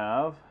 we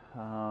have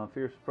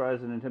Fierce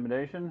Surprise and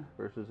Intimidation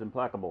versus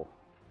Implacable.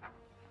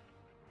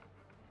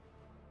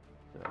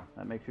 So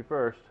that makes you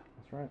first.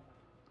 That's right.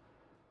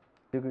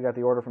 Dooku got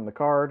the order from the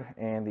card,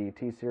 and the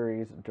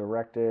T-Series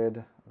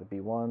directed the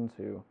B1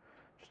 to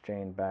just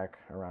chain back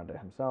around to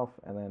himself,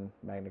 and then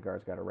Magna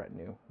Guard's got a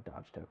retinue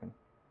dodge token.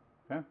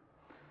 Okay.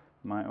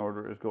 My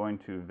order is going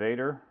to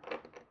Vader,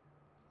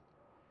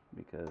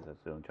 because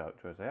that's the only choice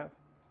I have.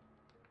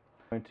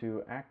 Going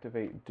to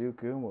activate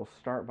Dooku. We'll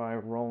start by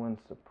rolling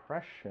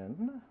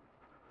suppression.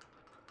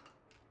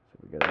 So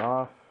we get it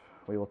off.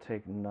 We will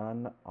take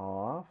none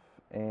off,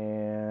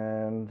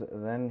 and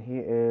then he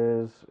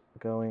is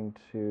going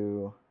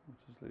to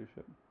What's his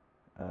leadership?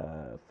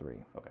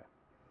 3. Okay.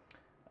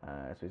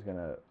 So he's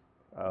gonna.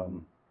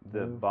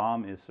 The move.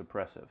 bomb is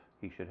suppressive.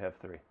 He should have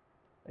 3.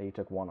 He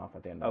took 1 off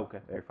at the end. Okay,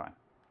 you're fine.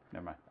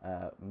 Never mind.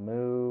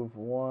 Move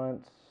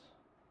once.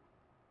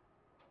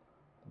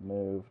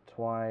 Move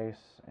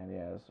twice, and he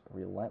has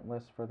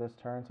Relentless for this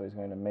turn, so he's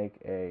going to make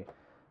a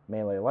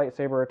melee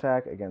lightsaber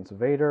attack against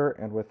Vader,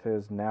 and with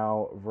his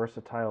now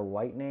versatile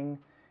lightning,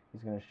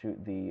 he's going to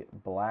shoot the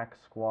black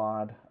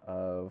squad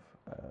of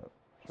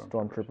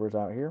stormtroopers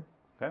out here.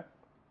 Okay.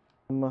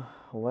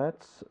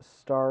 Let's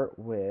start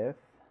with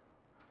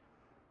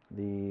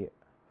the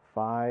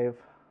 5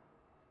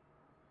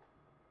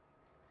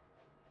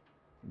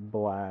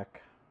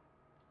 black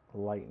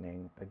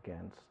lightning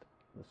against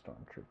the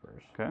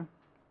stormtroopers. Okay.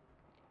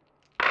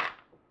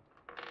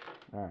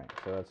 Alright,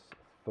 so that's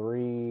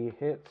 3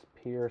 hits,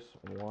 pierce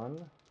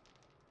 1.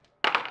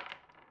 I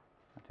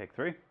take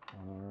 3.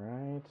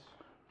 Alright.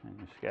 And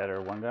you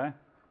scatter 1 guy.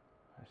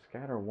 I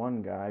scatter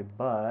 1 guy,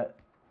 but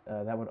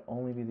that would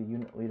only be the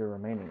unit leader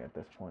remaining at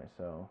this point,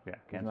 so Yeah,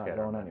 he's can't not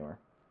scatter going him. anywhere.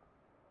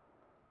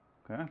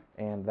 Okay.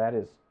 And that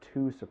is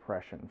 2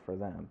 suppression for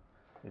them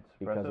It's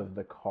because suppressive. of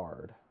the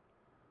card.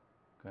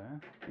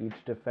 Okay.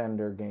 Each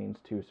defender gains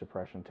 2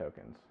 suppression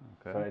tokens.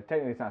 Okay. So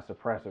technically it's not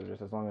suppressive,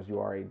 just as long as you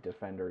are a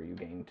defender, you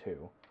gain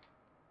 2.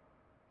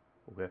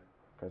 Okay.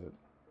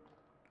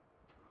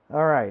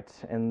 Alright,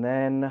 and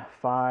then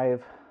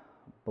 5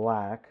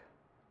 black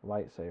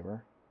lightsaber.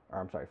 Or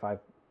I'm sorry, 5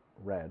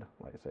 red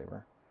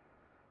lightsaber.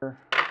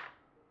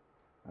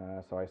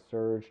 So I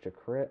surge to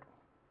crit.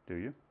 Do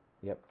you?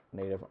 Yep,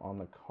 native on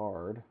the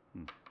card.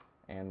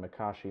 And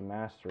Makashi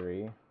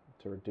Mastery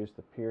to reduce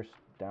the pierce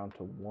down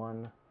to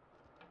 1.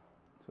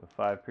 So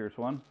 5 pierce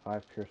 1.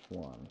 5 pierce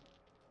 1.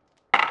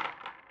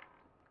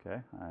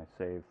 Okay. I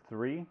save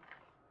 3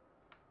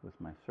 with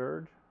my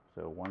surge.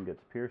 So 1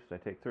 gets pierced. I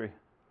take 3.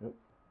 Yep.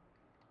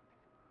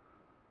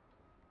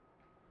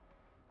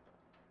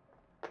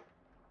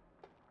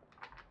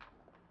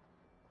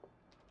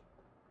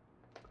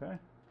 Okay.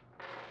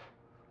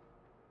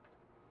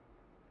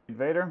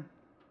 Vader,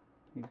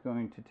 he's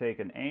going to take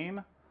an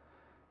aim,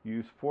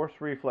 use force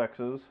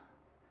reflexes,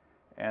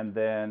 and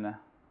then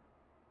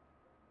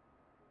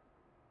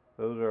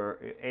those are,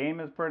 aim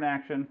is for an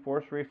action,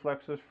 force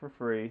reflexes for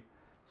free,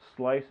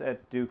 slice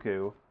at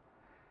Dooku,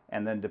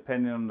 and then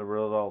depending on the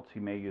results, he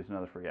may use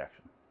another free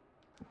action.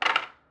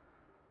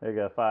 There you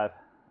go, 5.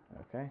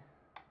 Okay.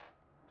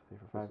 3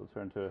 for 5. This will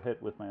turn to a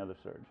hit with my other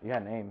surge. You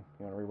had an aim.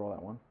 You want to reroll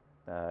that one?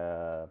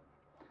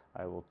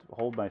 I will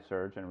hold my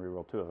surge and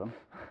reroll 2 of them.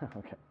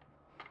 Okay.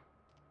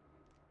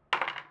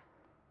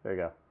 There you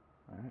go.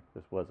 All right.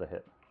 This was a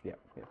hit. Yep.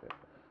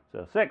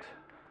 So 6.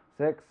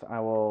 6. I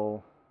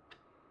will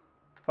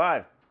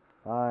 5.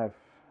 5.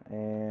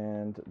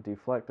 And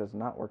deflect does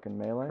not work in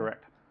melee.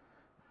 Correct.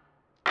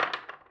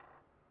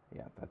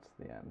 Yeah, that's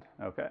the end.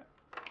 Okay.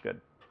 Good.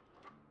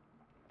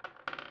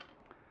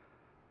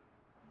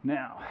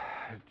 Now,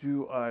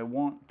 do I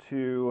want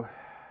to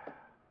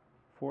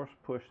force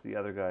push the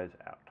other guys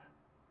out?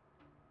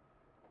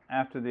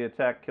 After the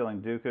attack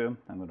killing Dooku,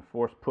 I'm going to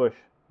force push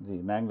the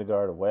Magna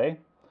Guard away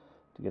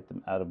to get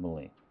them out of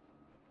melee.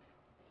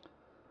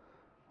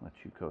 Let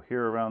you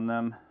cohere around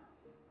them,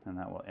 and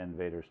that will end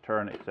Vader's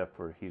turn, except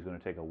for he's going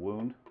to take a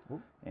wound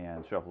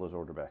and shuffle his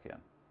order back in.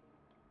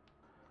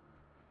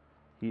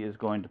 He is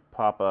going to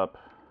pop up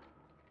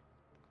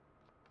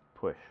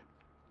push.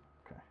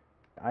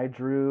 I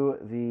drew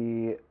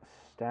the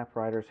Staff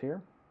Riders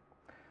here.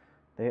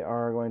 They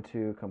are going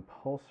to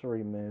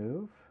compulsory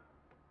move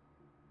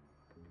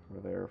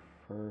for their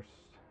first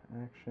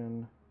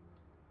action,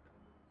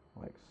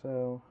 like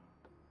so.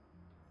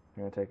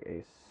 They're going to take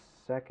a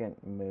second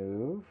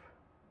move.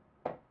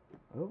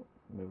 Oh,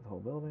 move the whole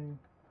building.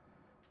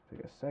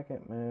 Take a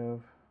second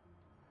move,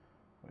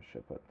 which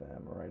should put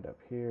them right up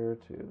here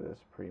to this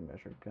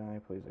pre-measured guy.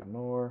 Please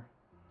ignore.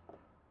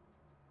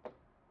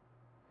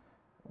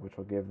 Which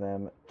will give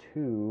them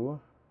 2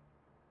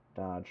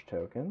 dodge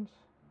tokens.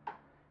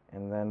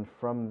 And then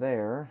from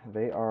there,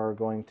 they are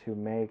going to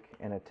make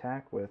an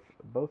attack with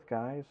both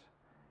guys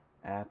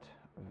at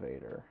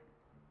Vader.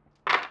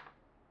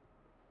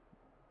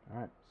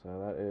 Alright, so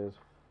that is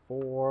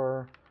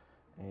 4,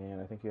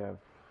 and I think you have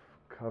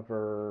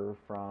cover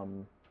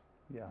from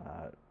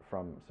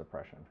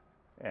suppression.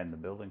 And the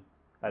building.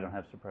 I don't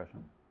have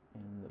suppression.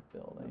 In the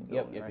building. The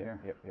building right here.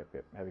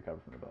 Yep. Heavy cover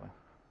from the building.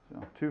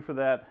 So 2 for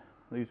that.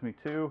 Leaves me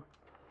 2.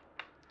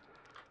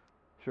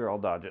 Sure, I'll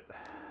dodge it.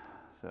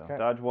 So okay.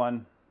 Dodge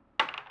 1,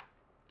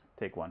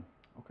 take 1.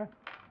 Okay,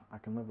 I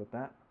can live with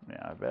that.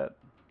 Yeah, I bet.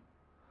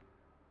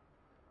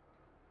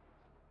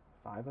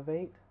 5 of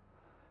 8?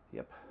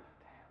 Yep.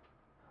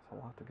 That's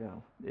a lot to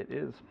go. It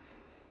is.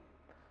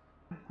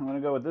 I'm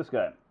going to go with this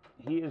guy.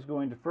 He is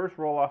going to first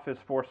roll off his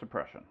force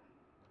suppression.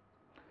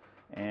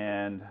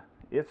 And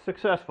if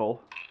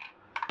successful,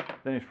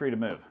 then he's free to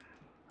move.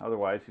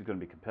 Otherwise, he's going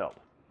to be compelled.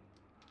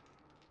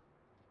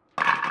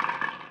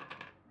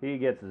 He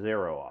gets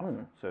 0 off.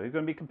 So he's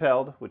going to be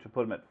compelled, which will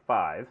put him at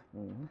 5.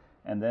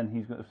 And then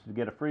he's going to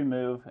get a free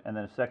move, and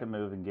then a second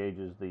move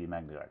engages the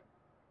Magna Guard.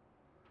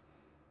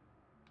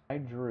 I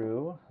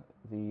drew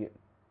the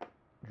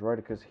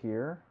droidicas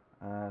here.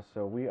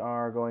 So we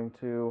are going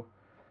to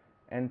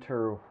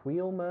enter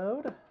wheel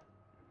mode.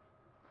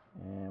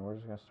 And we're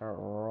just going to start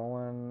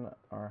rolling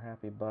our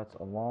happy butts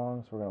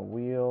along. So we're going to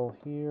wheel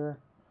here.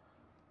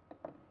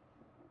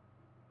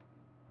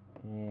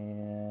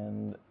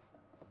 And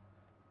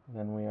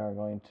then we are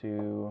going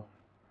to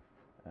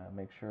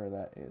make sure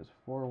that is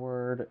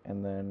forward,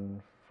 and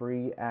then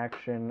free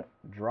action,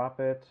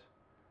 drop it.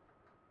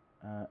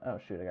 Oh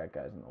shoot, I got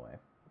guys in the way.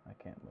 I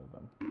can't move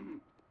them.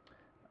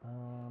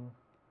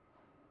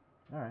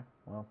 Alright,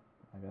 well,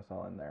 I guess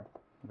I'll end there.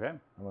 Okay.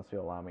 Unless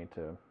you allow me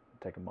to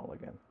take a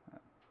mulligan.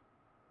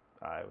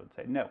 I would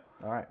say no.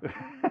 Alright,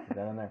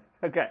 then in there.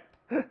 Okay.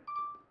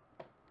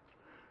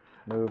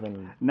 Move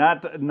and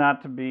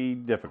Not to be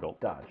difficult.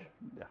 dodge.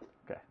 Yeah.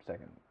 Okay.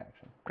 Second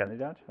action. Can they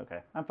dodge? Okay.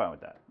 I'm fine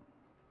with that.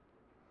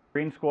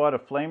 Green squad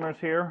of flamers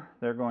here.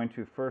 They're going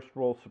to first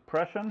roll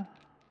suppression,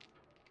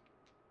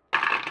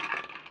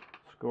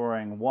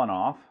 scoring 1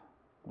 off,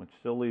 which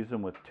still leaves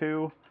them with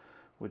 2,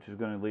 which is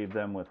going to leave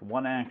them with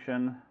 1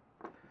 action.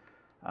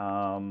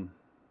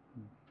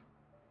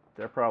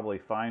 They're probably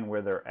fine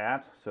where they're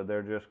at, so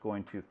they're just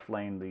going to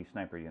flame the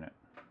sniper unit.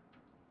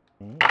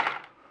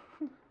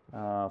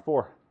 4.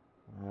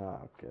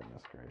 Oh,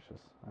 goodness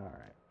gracious.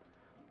 Alright.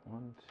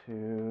 1,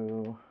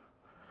 2.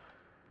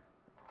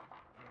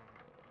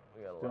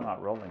 Still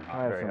not rolling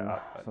I have very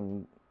hot.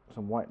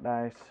 some white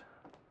dice.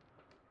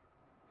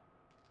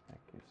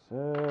 Thank you,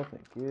 sir.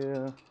 Thank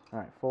you.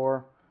 Alright,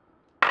 4.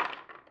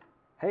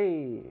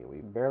 Hey, we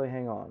barely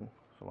hang on.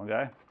 So 1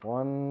 guy?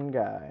 1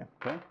 guy.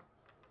 Okay.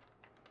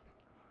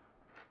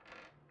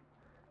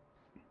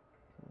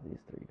 So these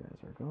 3 guys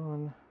are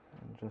gone.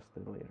 And just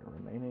the leader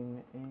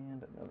remaining.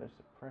 And another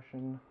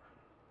suppression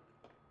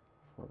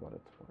for what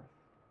it's worth.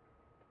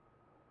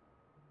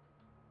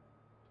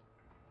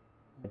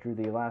 I drew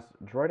the last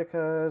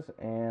droidicas,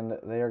 and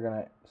they are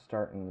going to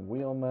start in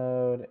wheel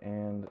mode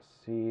and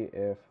see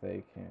if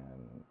they can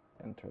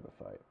enter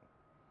the fight.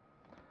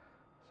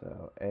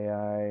 So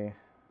AI,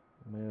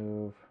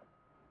 move,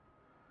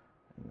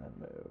 and then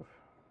move.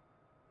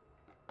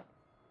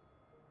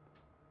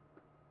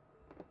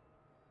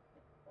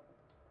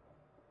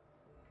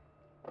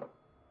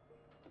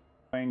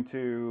 Going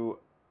to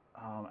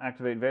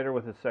activate Vader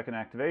with his second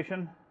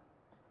activation.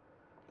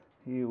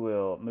 He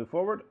will move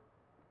forward.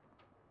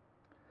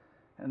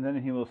 And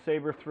then he will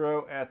saber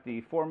throw at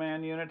the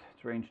 4-man unit.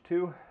 It's range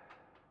 2.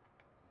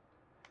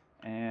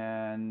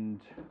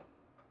 And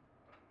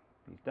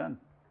he's done.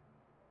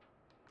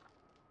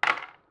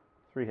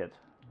 3 hits.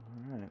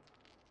 All right.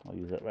 I'll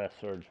use that last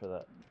surge for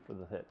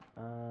the hit.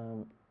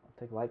 I'll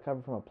take light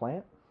cover from a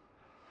plant.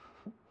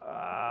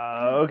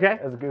 Okay.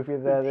 As goofy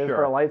as that is Sure.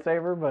 for a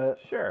lightsaber, but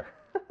Sure.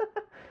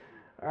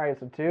 all right.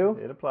 So 2.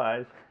 It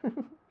applies.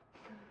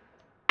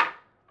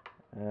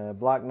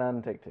 Block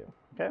none. Take 2.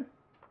 Okay.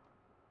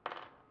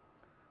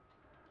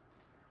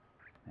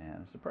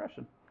 And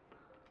suppression.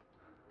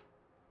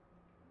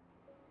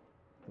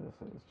 This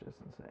is just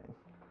insane.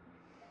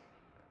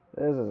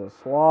 This is a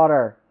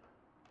slaughter.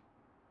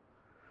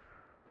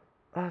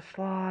 A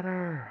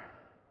slaughter.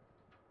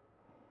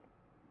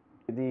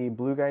 The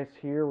blue guys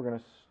here, we're going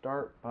to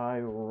start by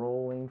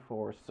rolling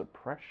for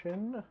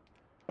suppression.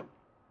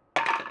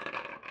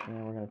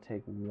 And we're going to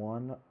take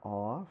 1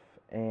 off.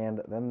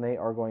 And then they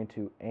are going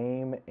to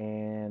aim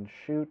and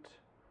shoot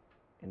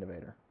into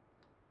Vader.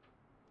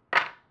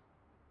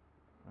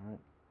 Alright.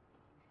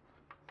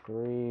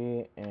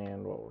 3,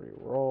 and we'll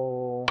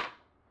re-roll.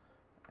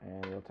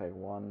 And we'll take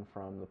 1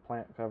 from the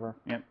plant cover.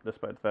 Yep,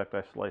 despite the fact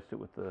I sliced it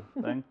with the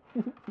thing.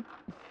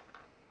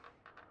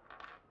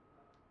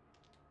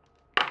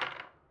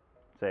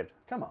 Saved.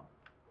 Come on.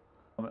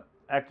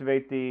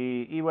 Activate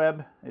the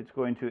E-web. It's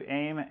going to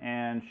aim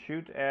and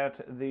shoot at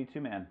the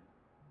 2-man.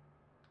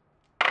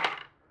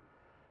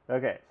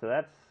 Okay, so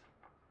that's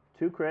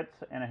 2 crits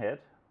and a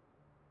hit.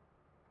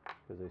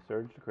 Because they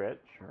surged to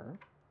crit. Sure.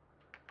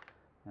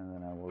 And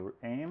then I will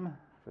aim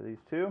for these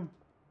 2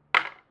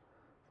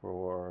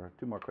 for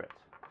 2 more crits.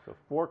 So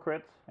 4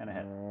 crits and a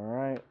hit.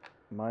 Alright.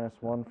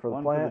 -1 for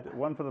the plant.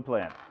 1 for the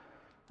plant.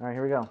 Alright,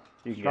 here we go.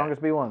 You can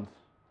Strongest B1s.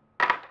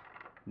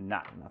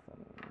 Not.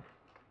 Nothing.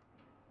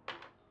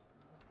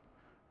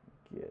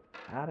 Get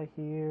out of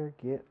here.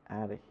 Get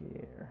out of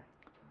here.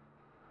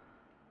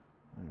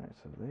 Alright,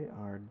 so they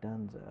are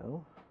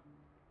donezo.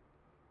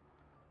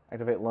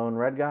 Activate lone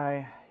red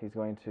guy. He's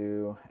going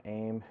to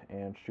aim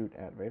and shoot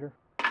at Vader.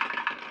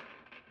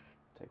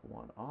 Take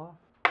 1 off.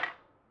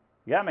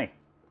 You got me.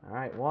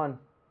 Alright, 1.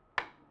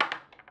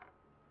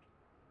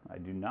 I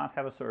do not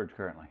have a surge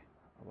currently.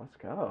 Let's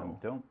go.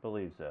 I don't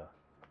believe so.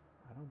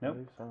 I don't Nope.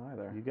 believe so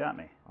either. You got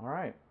me.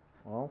 Alright.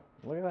 Well,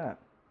 look at that.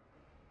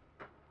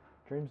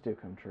 Dreams do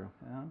come true.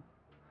 Yeah.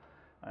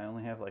 I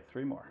only have like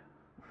 3 more.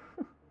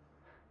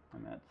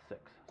 I'm at 6,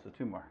 so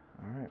 2 more.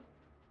 Alright.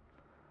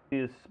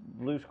 This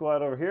blue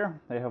squad over here,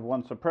 they have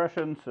 1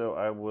 suppression, so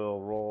I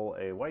will roll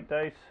a white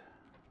dice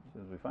as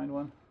soon as we find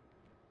one.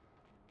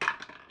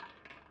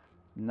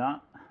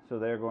 Not, so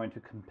they're going to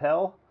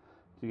compel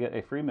to get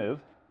a free move.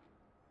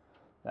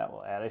 That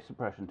will add a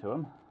suppression to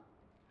them.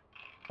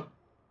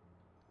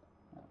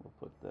 That will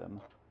put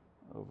them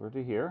over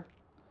to here.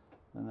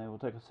 Then they will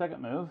take a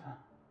second move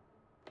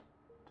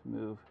to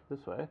move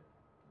this way.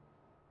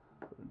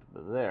 Put it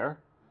into there.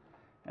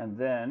 And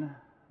then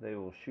they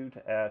will shoot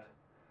at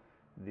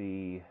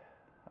the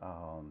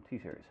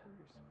T-Series.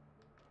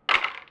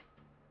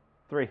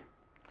 3.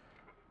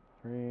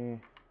 3.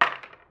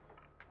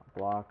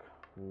 Block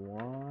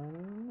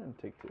 1 and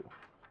take 2.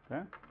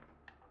 Okay.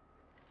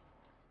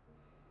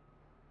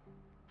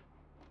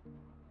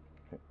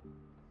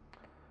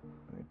 I'm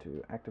going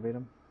to activate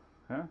him.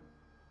 Okay.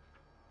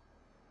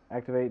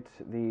 Activate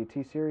the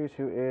T-Series,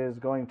 who is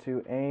going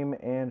to aim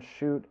and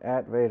shoot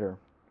at Vader.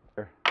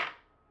 Sure.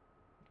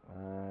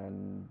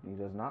 And he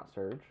does not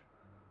surge,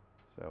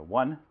 So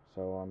 1.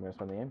 so I'm going to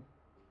spend the aim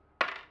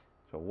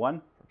So 1.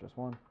 for just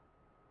 1.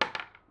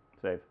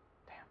 Save.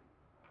 Damn.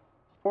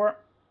 4.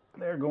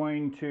 They're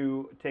going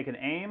to take an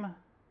aim,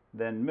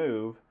 then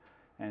move,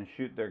 and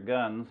shoot their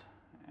guns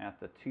at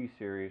the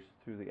T-Series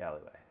through the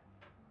alleyway.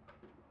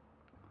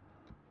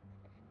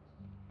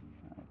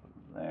 I'll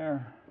put them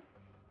there.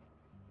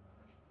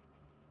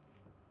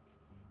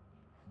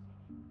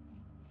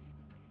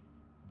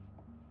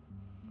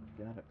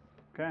 Got it.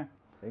 Okay.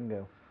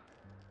 Bingo.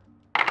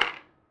 So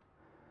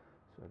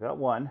I got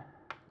 1.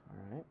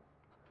 All right.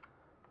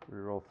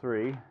 Reroll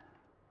 3.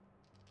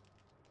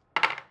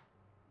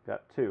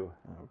 Got 2.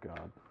 Oh,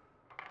 God.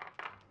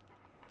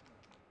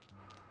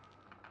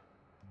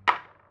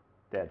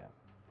 Dead.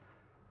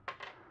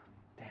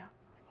 Damn.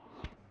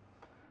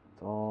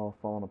 It's all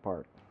falling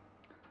apart.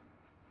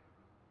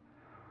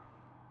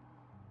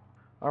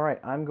 All right,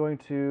 I'm going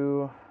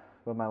to,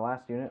 with my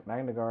last unit,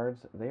 Magna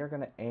Guards, they are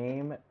going to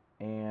aim,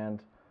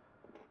 and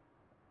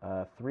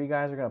 3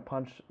 guys are going to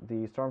punch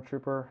the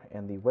Stormtrooper,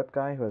 and the whip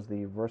guy, who has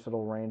the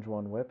versatile range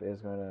 1 whip,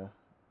 is going to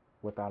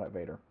whip out at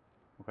Vader.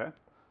 Okay.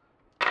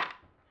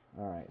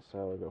 All right,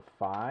 so we'll go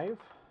 5.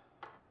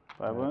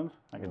 5 wounds?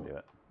 I can do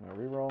it. I'm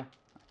going to reroll.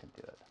 can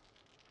do it.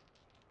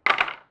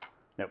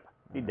 Nope.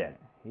 He's dead.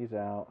 He's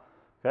out.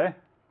 Okay.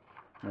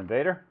 And then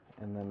Vader.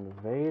 And then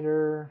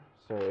Vader.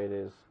 So it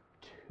is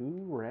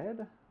 2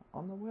 red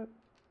on the whip.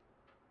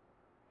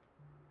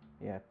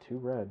 Yeah, 2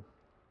 red.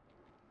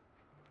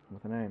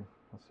 With an aim.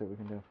 Let's see what we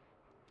can do.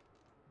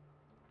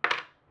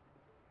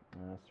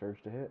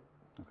 Surge to hit.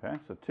 Okay,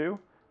 so 2.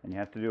 And you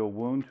have to do a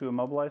wound to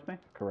immobilize me?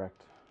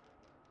 Correct.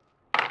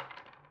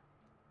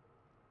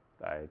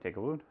 I take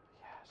a wound.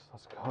 Yes,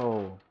 let's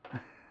go.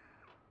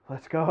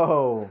 Let's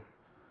go.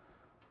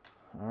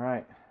 All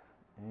right.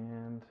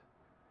 And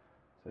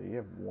so you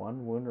have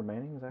 1 wound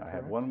remaining, is that correct? I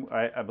have 1.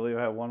 I believe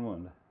I have 1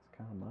 wound. Let's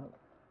count them up.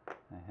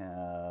 I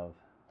have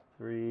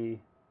 3.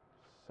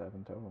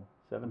 7 total.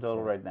 7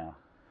 total right now.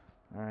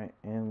 All right,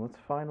 and let's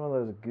find one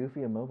of those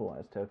goofy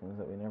immobilized tokens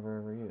that we never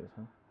ever use,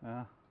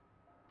 huh?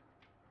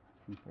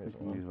 You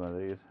can use one of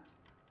these.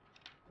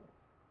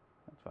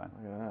 That's fine.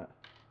 Look at that.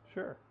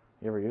 Sure.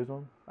 You ever use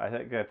one? I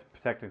think that's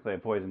technically a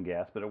poison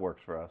gas, but it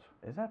works for us.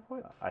 Is that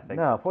poison? I think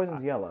no, so.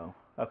 poison's yellow.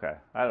 Okay,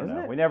 I don't Isn't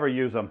know. it? We never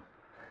use them.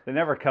 They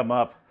never come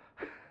up.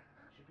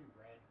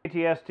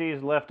 ATST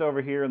is left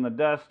over here in the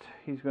dust.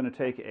 He's going to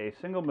take a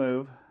single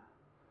move,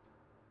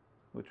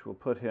 which will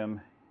put him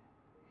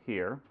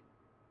here.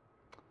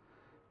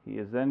 He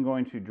is then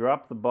going to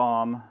drop the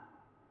bomb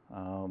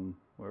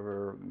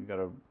wherever you got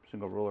a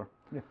single ruler.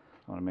 Yeah.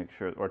 I want to make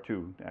sure, or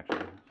 2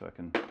 actually, so I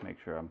can make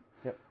sure I'm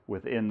Yep.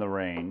 within the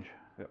range.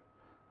 Yep.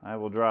 I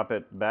will drop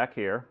it back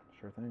here.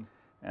 Sure thing.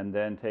 And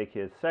then take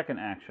his second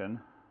action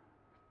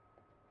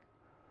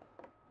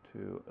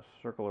to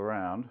circle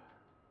around.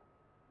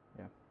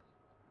 Yeah.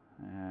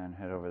 And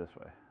head over this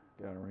way.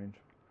 Get out of range.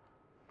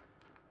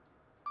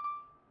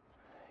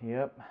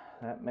 Yep,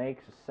 that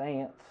makes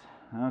sense.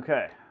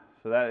 Okay,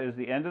 so that is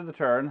the end of the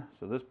turn.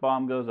 So this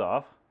bomb goes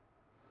off.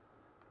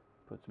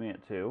 Puts me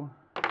at 2.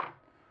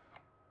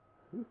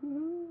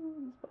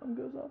 Woohoo, this bomb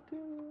goes off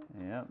too.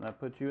 Yeah, that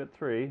puts you at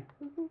 3.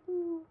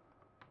 Woohoo.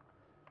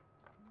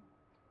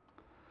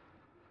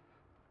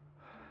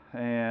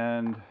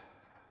 And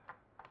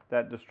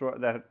that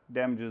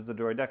damages the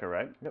Droideka,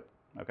 right? Yep.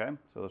 Okay,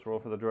 so let's roll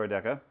for the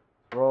Droideka.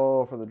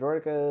 Roll for the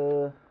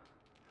Droideka.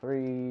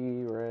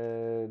 3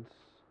 reds.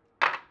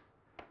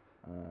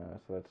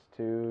 So that's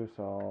 2,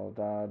 so I'll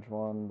dodge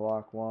 1,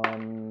 block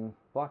 1,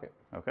 block it.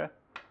 Okay.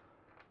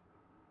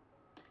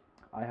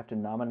 I have to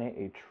nominate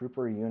a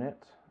trooper unit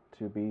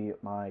to be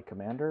my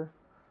commander.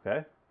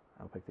 Okay.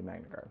 I'll pick the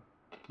Magna Guard.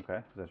 Okay,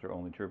 is that your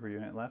only trooper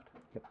unit left?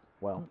 Yep.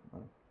 Well,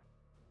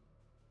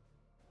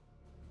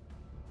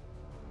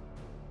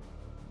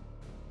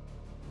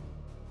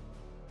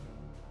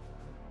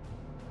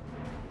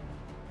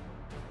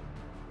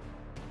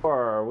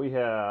 Or we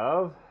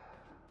have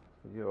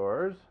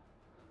yours.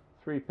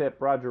 3 pip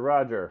Roger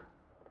Roger.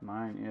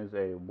 Mine is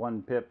a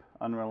 1 pip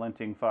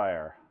Unrelenting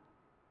Fire.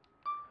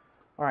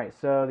 all right,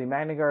 so the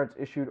Magna Guards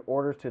issued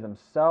orders to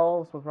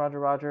themselves with Roger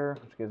Roger,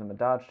 which gives them a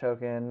dodge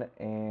token,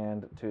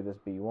 and to this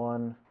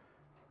B1,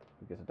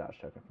 who gets a dodge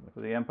token from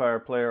For the Empire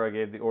player, I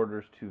gave the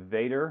orders to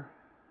Vader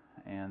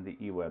and the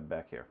E-Web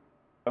back here.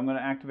 I'm going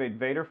to activate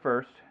Vader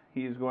first.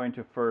 He is going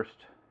to first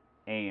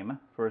aim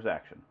for his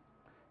action.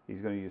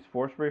 He's going to use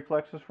Force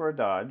Reflexes for a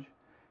dodge.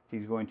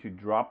 He's going to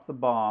drop the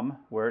bomb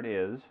where it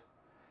is.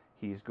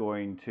 He's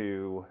going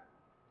to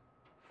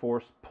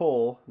force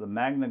pull the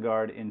Magna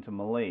Guard into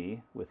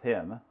melee with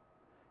him.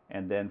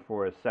 And then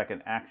for his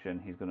second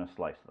action, he's going to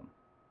slice them.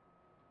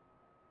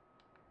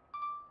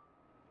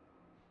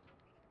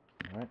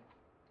 All right.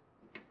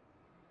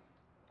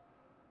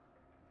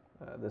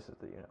 This is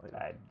the unit leader.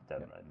 It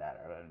doesn't really matter.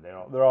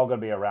 They're all going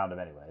to be around him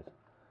anyways.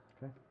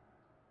 Okay.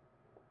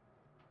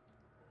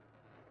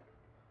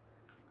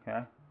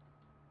 Okay.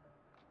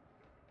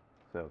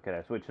 So can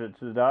I switch it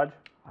to the dodge?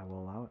 I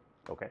will allow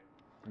it. Okay.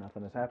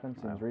 Nothing has happened.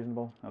 Seems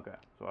reasonable. Okay.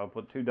 So I'll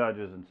put 2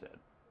 dodges instead.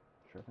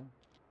 Sure thing.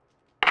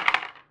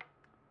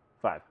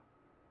 5.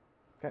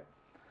 Okay.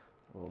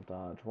 We'll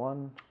dodge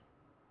 1.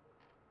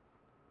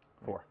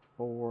 4.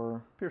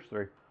 4. Pierce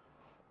 3.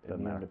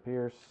 Doesn't Immune matter. to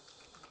pierce.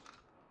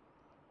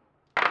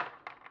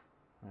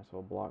 Alright, so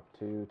we'll block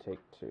 2, take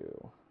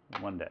 2.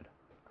 1 dead.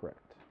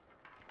 Correct.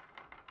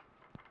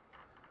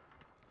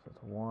 So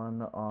it's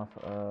 1 off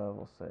of,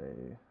 we'll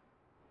say,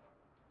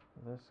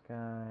 this guy.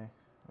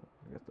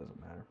 I guess it doesn't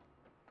matter.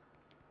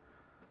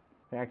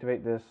 I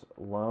activate this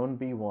lone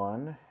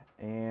B1,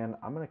 and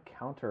I'm going to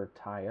counter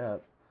tie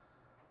up.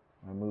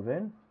 I'm going to move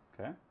in.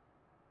 Okay.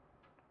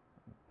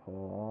 Pull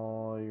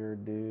all your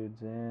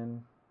dudes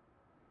in.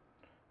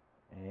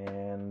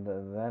 And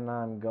then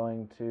I'm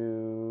going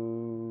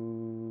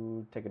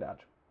to take a dodge.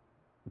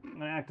 I'm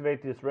going to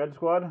activate this red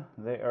squad.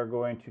 They are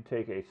going to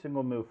take a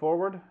single move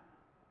forward.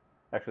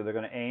 Actually, they're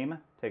going to aim,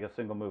 take a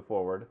single move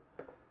forward,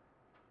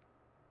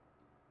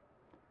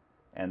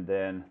 and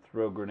then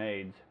throw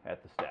grenades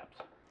at the steps.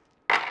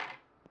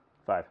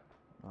 5.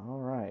 All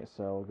right,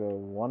 so we'll go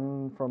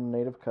 1 from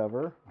native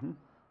cover. Mhm.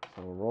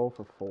 So we'll roll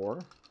for 4.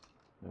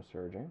 No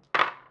surging.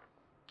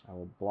 I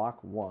will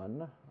block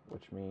 1,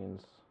 which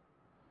means,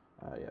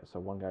 yeah, so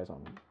 1 guy's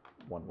on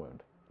 1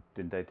 wound.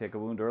 Didn't they take a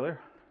wound earlier?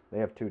 They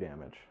have 2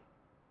 damage.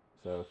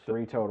 So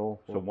 3 total.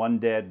 So 1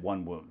 dead,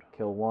 1 wound.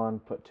 Kill 1,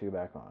 put 2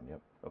 back on.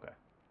 Yep. Okay.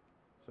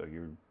 So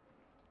you're...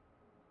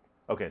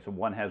 Okay, so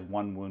 1 has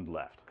 1 wound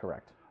left.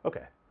 Correct.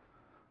 Okay.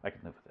 I can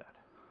live with that.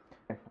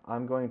 Okay.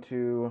 I'm going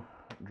to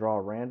draw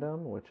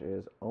random, which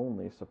is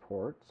only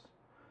supports.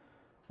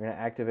 We're going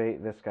to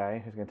activate this guy,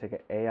 who's going to take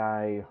an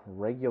AI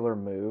regular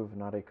move,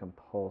 not a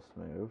compulse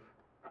move.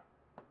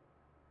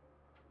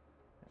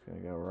 It's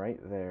going to go right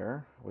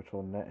there, which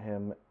will net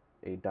him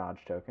a dodge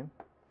token.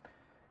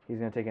 He's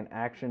going to take an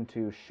action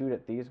to shoot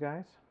at these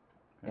guys,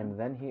 and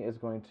then he is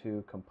going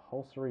to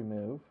compulsory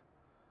move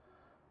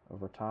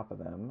over top of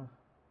them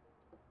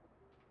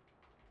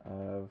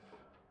of...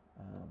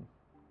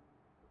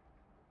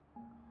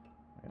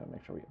 I gotta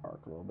make sure we arc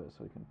a little bit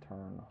so we can turn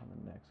on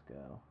the next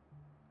go.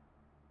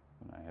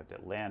 And I have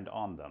to land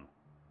on them.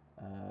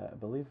 I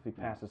believe if he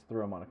passes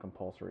through them on a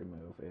compulsory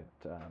move, it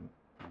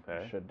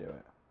should do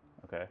it.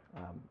 Okay.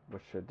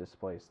 Which should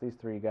displace these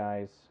 3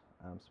 guys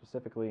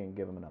specifically and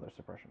give them another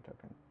suppression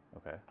token.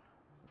 Okay.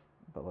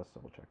 But let's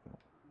double check that.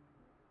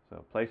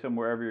 So place them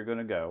wherever you're going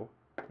to go.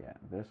 Yeah,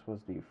 this was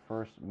the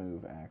first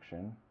move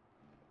action,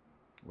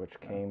 which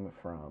came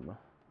from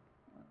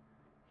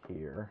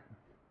here.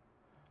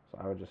 So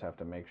I would just have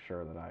to make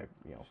sure that I,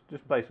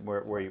 just place him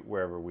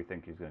wherever we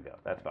think he's going to go.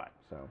 That's fine.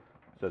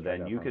 So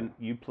then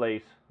you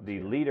place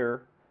the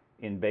leader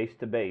in base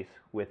to base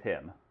with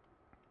him.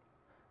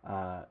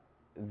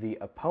 The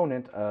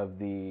opponent of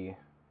the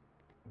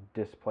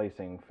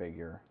displacing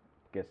figure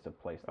gets to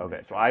place them.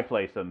 Okay, so I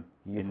place them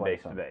in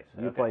base to base.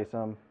 You place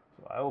them.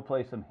 So I will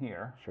place them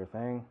here. Sure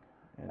thing.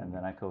 And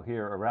then I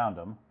cohere around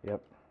them.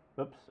 Yep.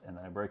 Oops, and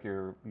then I break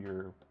your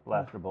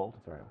blaster bolt.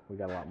 That's all right. We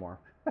got a lot more.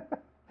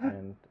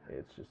 And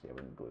it's just, we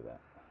can glue that.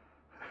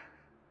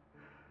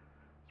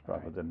 It's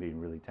probably with them being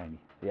really tiny.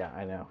 Yeah,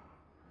 I know.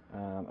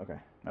 Okay.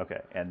 Okay,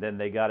 and then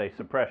they got a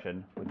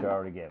suppression, which I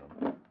already gave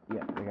them.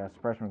 Yeah, they got a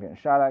suppression from getting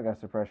shot at, got a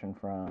suppression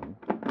from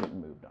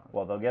getting moved on.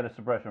 Well, they'll get a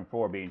suppression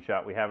for being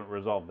shot. We haven't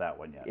resolved that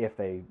one yet. If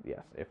they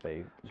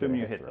Assume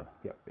you hit them.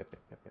 Yep.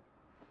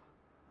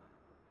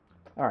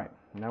 All right,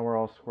 now we're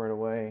all squared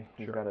away.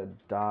 He's got to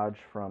dodge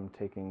from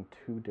taking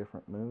 2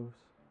 different moves.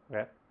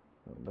 Okay.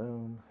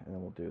 Boom, and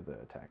then we'll do the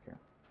attack here.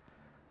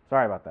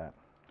 Sorry about that.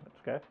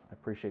 That's okay. I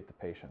appreciate the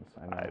patience.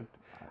 I know.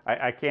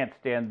 I can't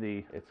stand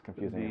it's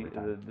confusing every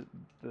time.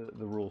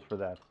 The rules for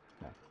that.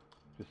 No.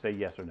 Just say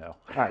yes or no.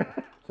 All right,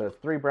 so it's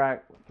 3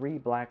 black,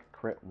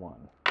 crit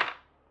 1. All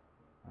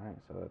right,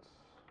 so that's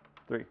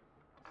 3.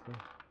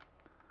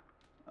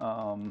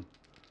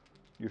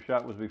 Your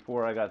shot was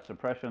before I got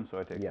suppression, so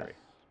I take 3.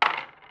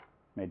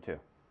 Made 2. All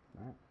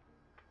right.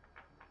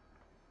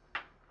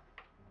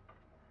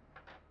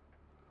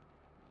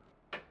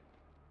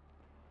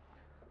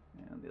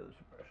 And the other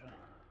suppression.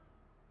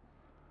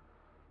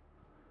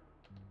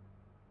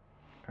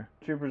 Okay.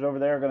 Troopers over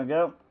there are going to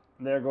go.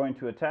 They're going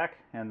to attack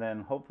and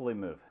then hopefully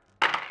move.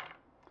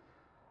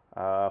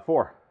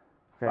 4.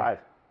 Okay.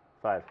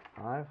 5.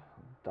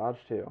 Dodge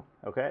 2.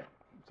 Okay.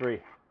 3.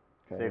 Okay,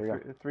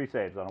 Save 3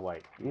 saves on a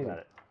white. Easy. Got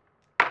it.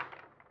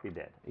 Be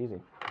dead.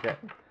 Easy. Okay.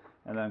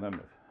 And then I'm going to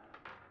move.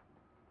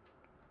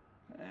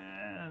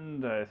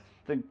 And I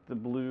think the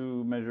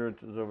blue measure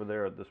is over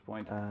there at this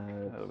point.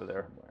 Over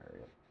there.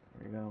 Yep.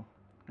 There you go.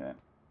 Okay.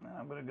 Now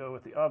I'm going to go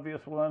with the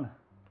obvious one.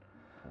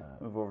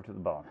 Move over to the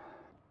bomb.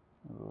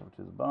 Move over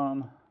to the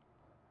bomb,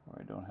 where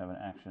I don't have an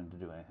action to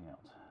do anything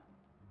else.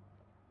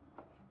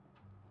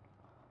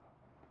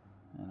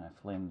 And I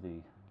flame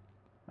the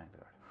Magna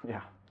Guard.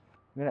 Yeah.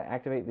 I'm going to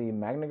activate the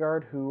Magna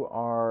Guard, who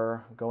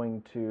are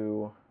going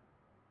to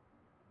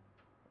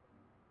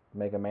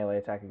make a melee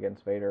attack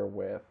against Vader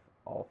with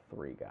all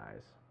 3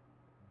 guys.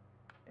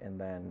 And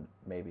then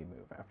maybe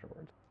move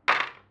afterwards.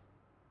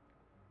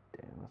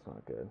 Damn, that's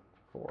not good.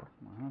 4.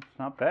 Well, it's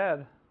not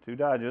bad. 2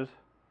 dodges.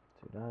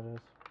 2 dodges.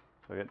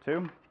 So I get 2?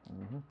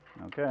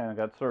 Mm-hmm. Okay, I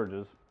got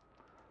surges.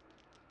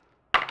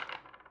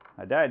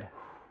 I died.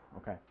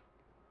 Okay.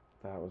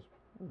 That was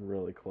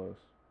really close.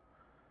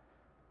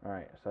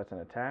 Alright, so that's an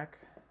attack.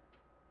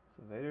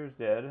 So Vader's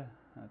dead.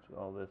 That's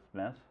all this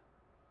mess.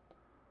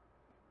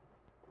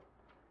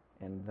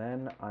 And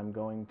then I'm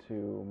going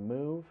to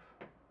move,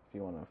 if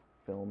you want to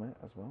film it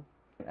as well.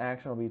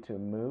 Action will be to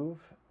move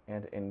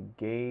and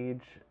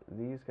engage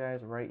these guys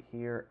right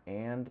here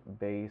and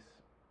base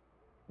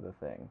the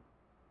thing.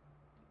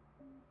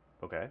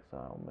 Okay. So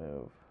I'll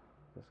move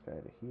this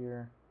guy to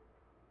here,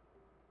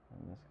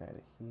 and this guy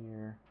to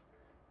here,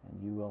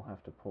 and you will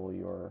have to pull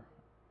your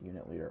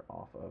unit leader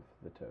off of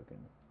the token.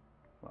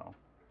 Well,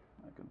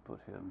 I can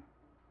put him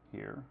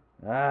here.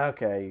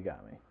 Okay, you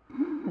got me.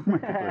 I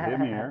can put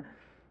him here,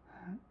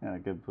 and I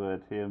could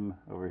put him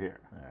over here.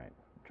 All right,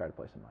 try to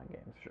play some mind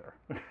games. Sure.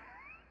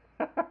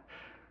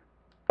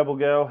 Double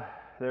go.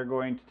 They're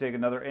going to take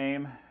another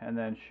aim and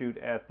then shoot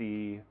at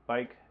the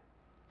bike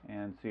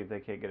and see if they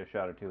can't get a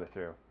shot or 2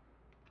 through.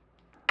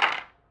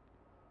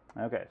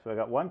 Okay, so I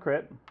got 1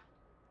 crit.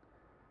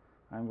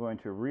 I'm going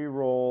to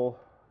re-roll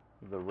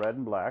the red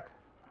and black.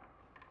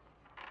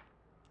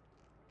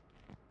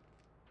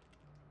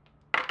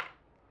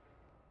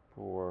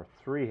 for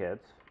 3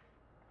 hits.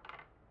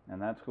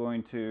 And that's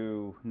going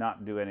to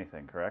not do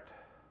anything, correct?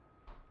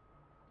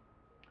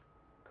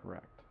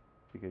 Correct.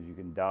 Because you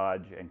can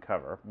dodge and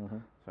cover. Mm-hmm.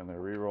 So I'm going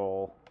to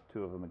re-roll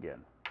 2 of them again.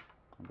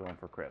 I'm going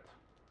for crits.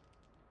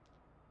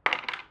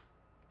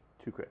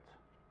 2 crits.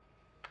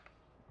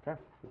 Okay.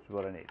 Which is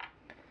what I need.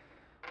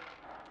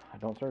 I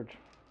don't surge.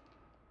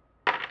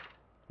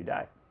 You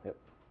die. Yep.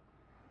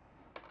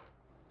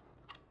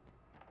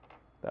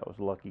 That was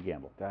a lucky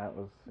gamble. That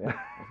was, yeah,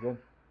 that's good.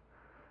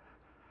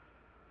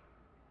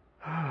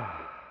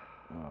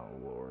 Oh,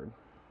 Lord.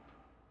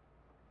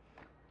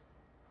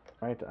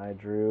 All right, I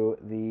drew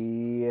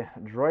the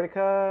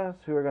Droidicas,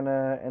 who are going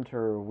to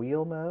enter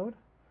wheel mode.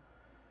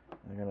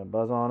 They're going to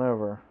buzz on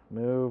over.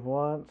 Move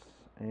once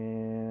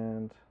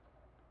and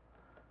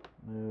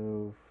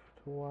move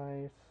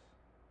twice.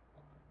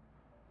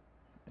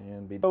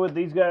 And be. So with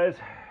these guys,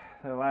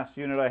 the last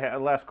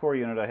core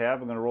unit I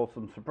have, I'm going to roll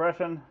some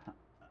suppression,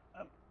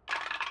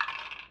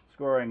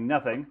 scoring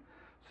nothing.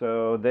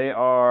 So they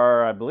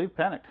are, I believe,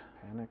 panicked.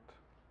 Panicked.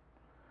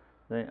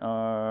 They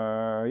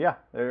are, yeah,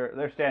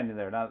 they're standing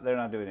there. They're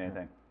not doing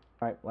anything.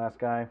 All right, last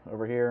guy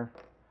over here.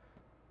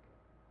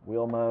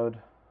 Wheel mode,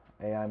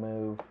 AI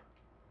move.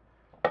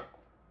 Just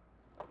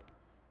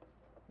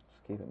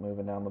keep it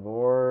moving down the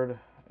board,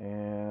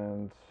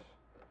 and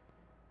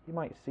you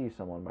might see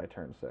someone by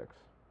turn 6.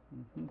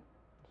 Mm-hmm.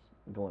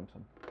 Just glimpse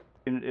him.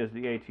 Unit is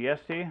the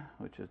ATST,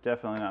 which has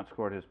definitely not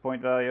scored his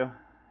point value.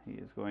 He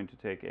is going to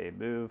take a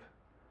move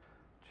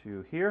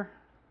to here.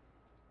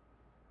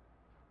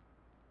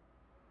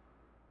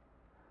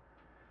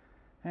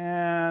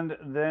 And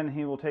then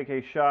he will take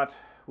a shot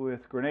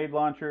with grenade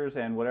launchers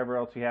and whatever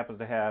else he happens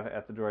to have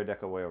at the droid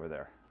deco way over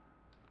there.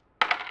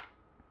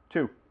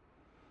 2.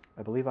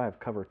 I believe I have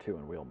cover 2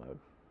 in wheel mode.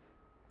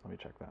 Let me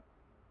check that.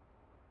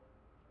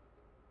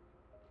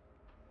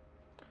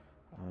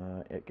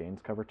 It gains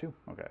cover 2.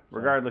 Okay.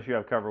 Regardless, you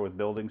have cover with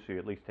buildings, so you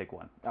at least take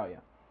 1. Oh,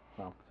 yeah.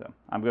 Well, so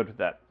I'm good with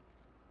that.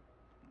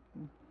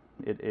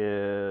 It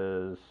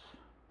is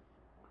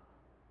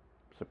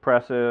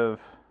suppressive.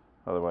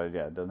 Otherwise,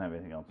 yeah, it doesn't have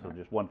anything else. So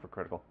just 1 for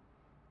critical.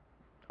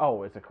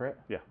 Oh, it's a crit?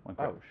 Yeah, 1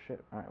 crit. Oh,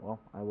 shit. All right, well,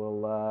 I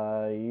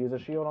will use a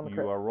shield on the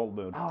crit. You are roll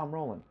mode. Oh, I'm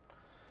rolling.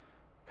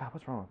 God,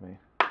 what's wrong with me?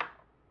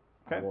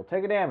 Okay. I will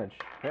take a damage.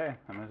 Okay,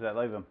 how much does that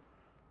leave him?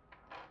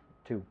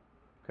 2.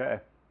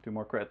 Okay, 2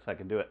 more crits. I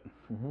can do it.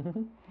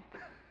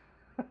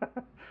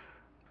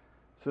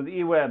 So the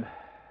E-Web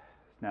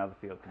is now the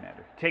field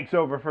commander. Takes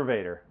over for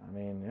Vader. I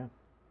mean, yeah.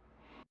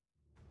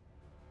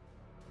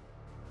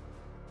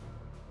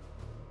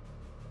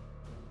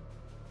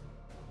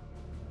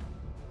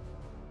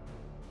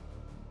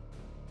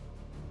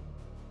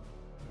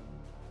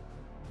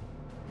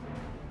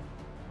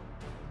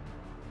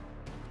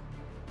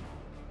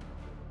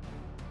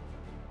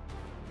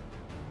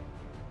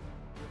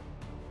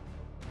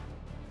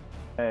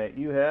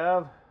 You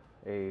have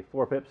a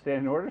 4-pip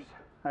standing orders.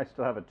 I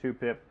still have a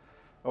 2-pip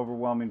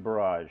overwhelming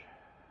barrage.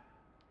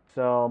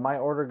 So my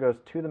order goes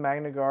to the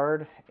Magna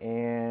Guard,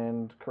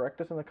 and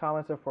correct us in the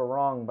comments if we're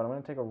wrong, but I'm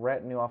going to take a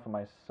retinue off of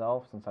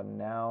myself since I'm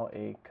now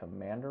a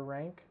commander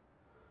rank.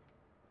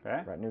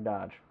 Okay. Retinue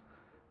dodge.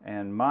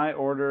 And my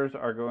orders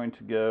are going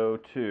to go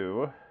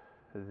to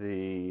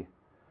the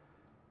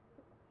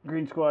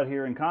green squad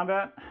here in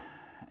combat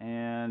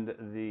and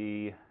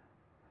the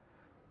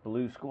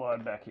blue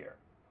squad back here.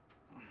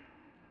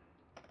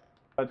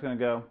 It's going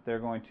to go. They're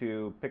going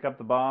to pick up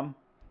the bomb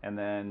and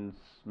then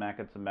smack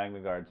at some Magna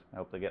Guards. I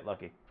hope they get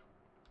lucky.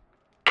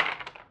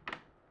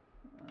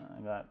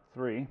 I got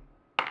 3.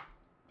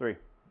 3.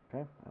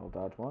 Okay, I will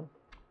dodge 1.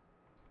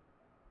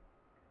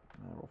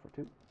 And I roll for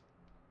 2.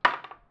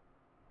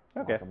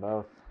 Okay. Lock them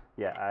both.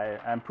 Yeah,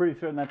 I'm pretty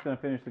certain that's going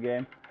to finish the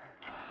game.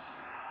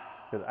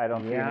 Because I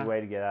don't see any way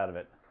to get out of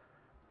it.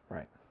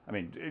 Right. I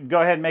mean,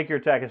 go ahead and make your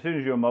attack. As soon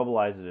as you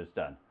immobilize it, it's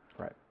done.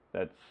 Right.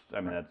 That's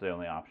the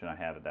only option I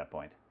have at that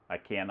point. I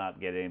cannot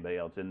get anybody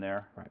else in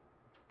there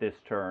this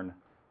turn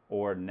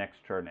or next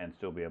turn and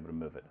still be able to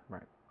move it.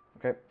 Right.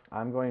 Okay,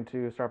 I'm going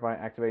to start by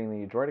activating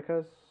the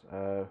Droidicas,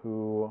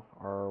 who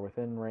are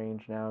within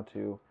range now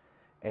to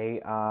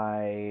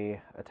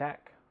AI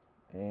attack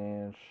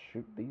and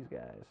shoot these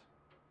guys.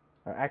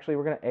 Actually,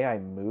 we're going to AI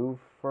move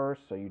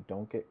first so you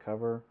don't get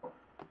cover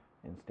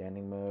in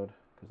standing mode,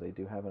 because they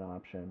do have an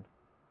option.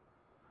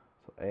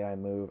 So AI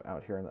move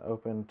out here in the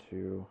open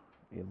to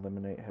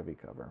eliminate heavy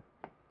cover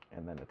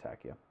and then attack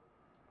you.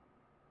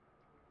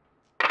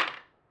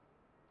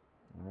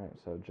 Alright,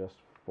 so just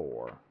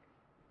 4.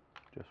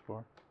 Just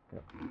 4?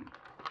 Yep.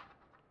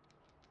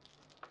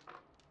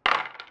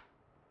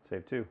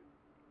 Save 2.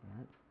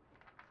 Alright.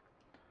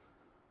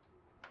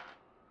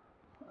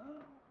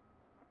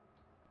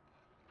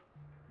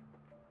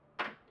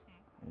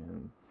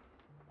 And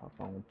pop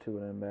on 2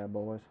 of them bad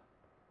boys.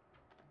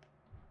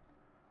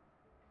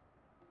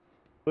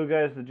 Blue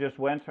guys that just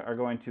went are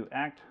going to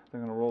act.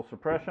 They're going to roll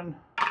suppression,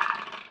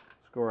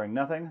 scoring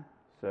nothing.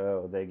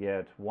 So they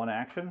get 1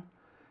 action,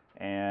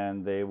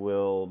 and they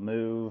will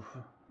move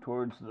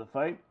towards the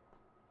fight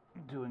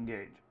to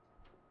engage.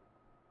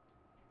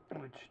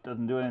 Which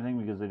doesn't do anything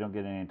because they don't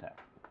get any attack.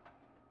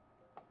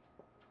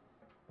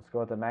 Let's go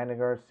with the Magna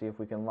Guard, see if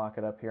we can lock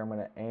it up here. I'm going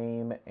to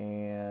aim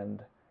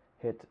and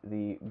hit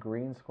the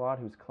green squad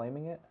who's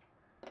claiming it.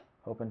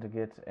 Hoping to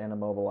get an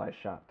immobilized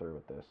shot through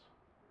with this.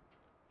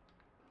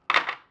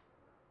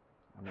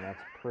 I mean,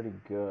 that's pretty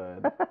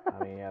good.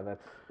 I mean, yeah,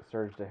 that's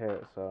surge to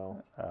hit,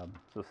 so...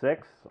 So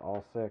 6?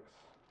 All 6.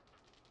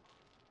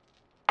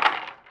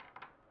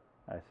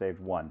 I saved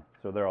 1,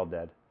 so they're all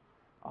dead.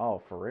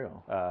 Oh, for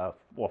real?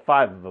 Well,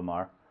 5 of them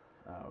are.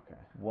 Oh, okay.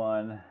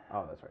 1,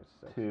 oh, that's right,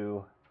 6.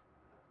 2,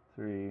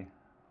 3,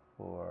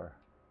 4,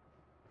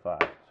 5.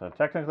 So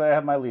technically I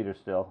have my leader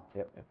still.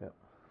 Yep.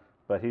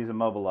 But he's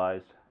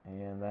immobilized.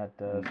 And that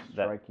does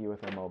strike you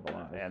with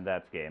immobilized. And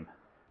that's game.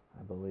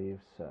 I believe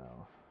so.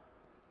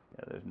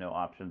 Yeah, there's no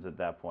options at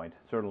that point.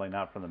 Certainly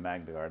not from the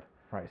Magna Guard.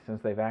 Right,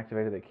 since they've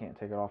activated, they can't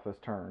take it off this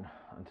turn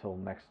until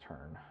next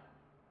turn.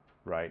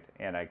 Right,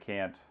 and I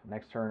can't...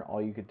 Next turn,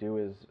 all you could do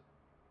is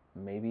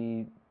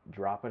maybe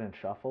drop it and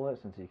shuffle it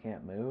since you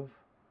can't move.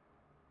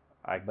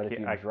 But if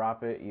you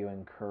drop it, you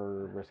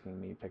incur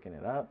risking me picking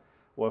it up.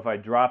 Well, if I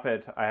drop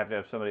it, I have to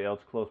have somebody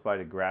else close by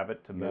to grab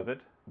it to move it.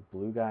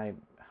 Blue guy,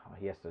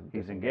 he has to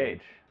He's disengage.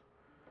 engaged.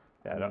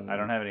 Yeah, I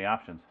don't have any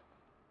options.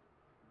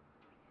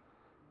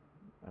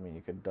 I mean,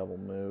 you could double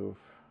move.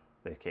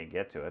 They can't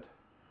get to it.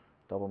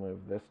 Double move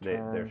this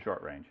turn. They're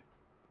short range.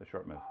 They're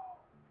short move.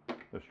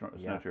 They're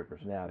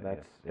snowtroopers. Yeah,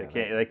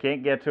 they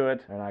can't get to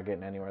it. They're not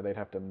getting anywhere. They'd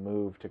have to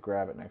move to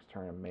grab it next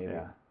turn, and maybe.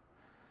 Yeah.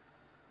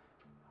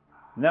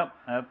 Nope,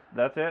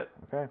 that's it.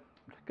 Okay.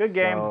 Good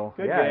game. So,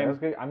 good game. It was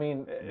good. I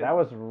mean, that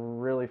was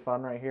really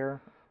fun right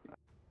here.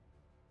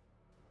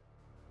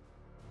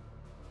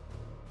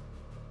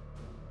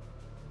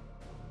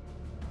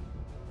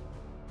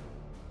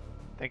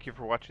 Thank you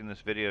for watching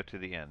this video to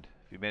the end.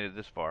 If you made it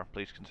this far,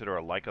 please consider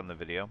a like on the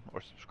video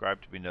or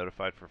subscribe to be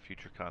notified for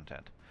future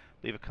content.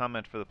 Leave a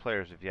comment for the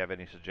players if you have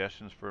any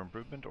suggestions for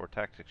improvement or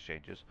tactics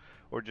changes,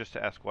 or just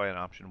to ask why an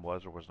option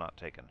was or was not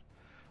taken.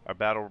 Our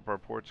battle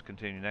reports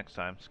continue next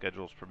time,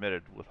 schedules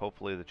permitted, with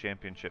hopefully the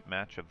championship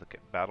match of the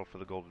battle for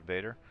the Golden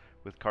Vader,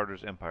 with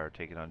Carter's Empire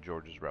taking on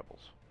George's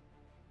Rebels.